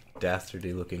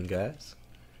dastardly looking guys.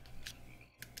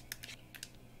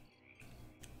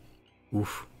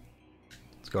 Oof.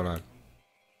 What's going on?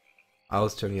 I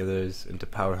was turning the others into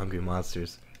power-hungry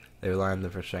monsters. They rely on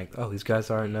them for strength. Oh, these guys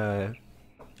aren't,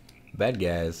 bad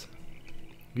guys.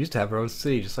 We used to have our own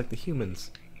city, just like the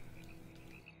humans.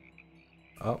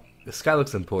 Oh, the sky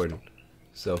looks important.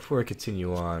 So, before I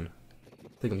continue on, I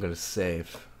think I'm gonna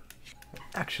save.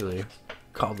 Actually,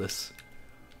 call this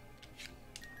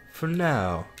for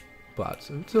now. But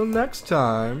until next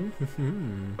time.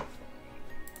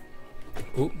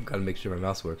 Oh, gotta make sure my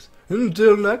mouse works.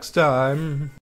 Until next time.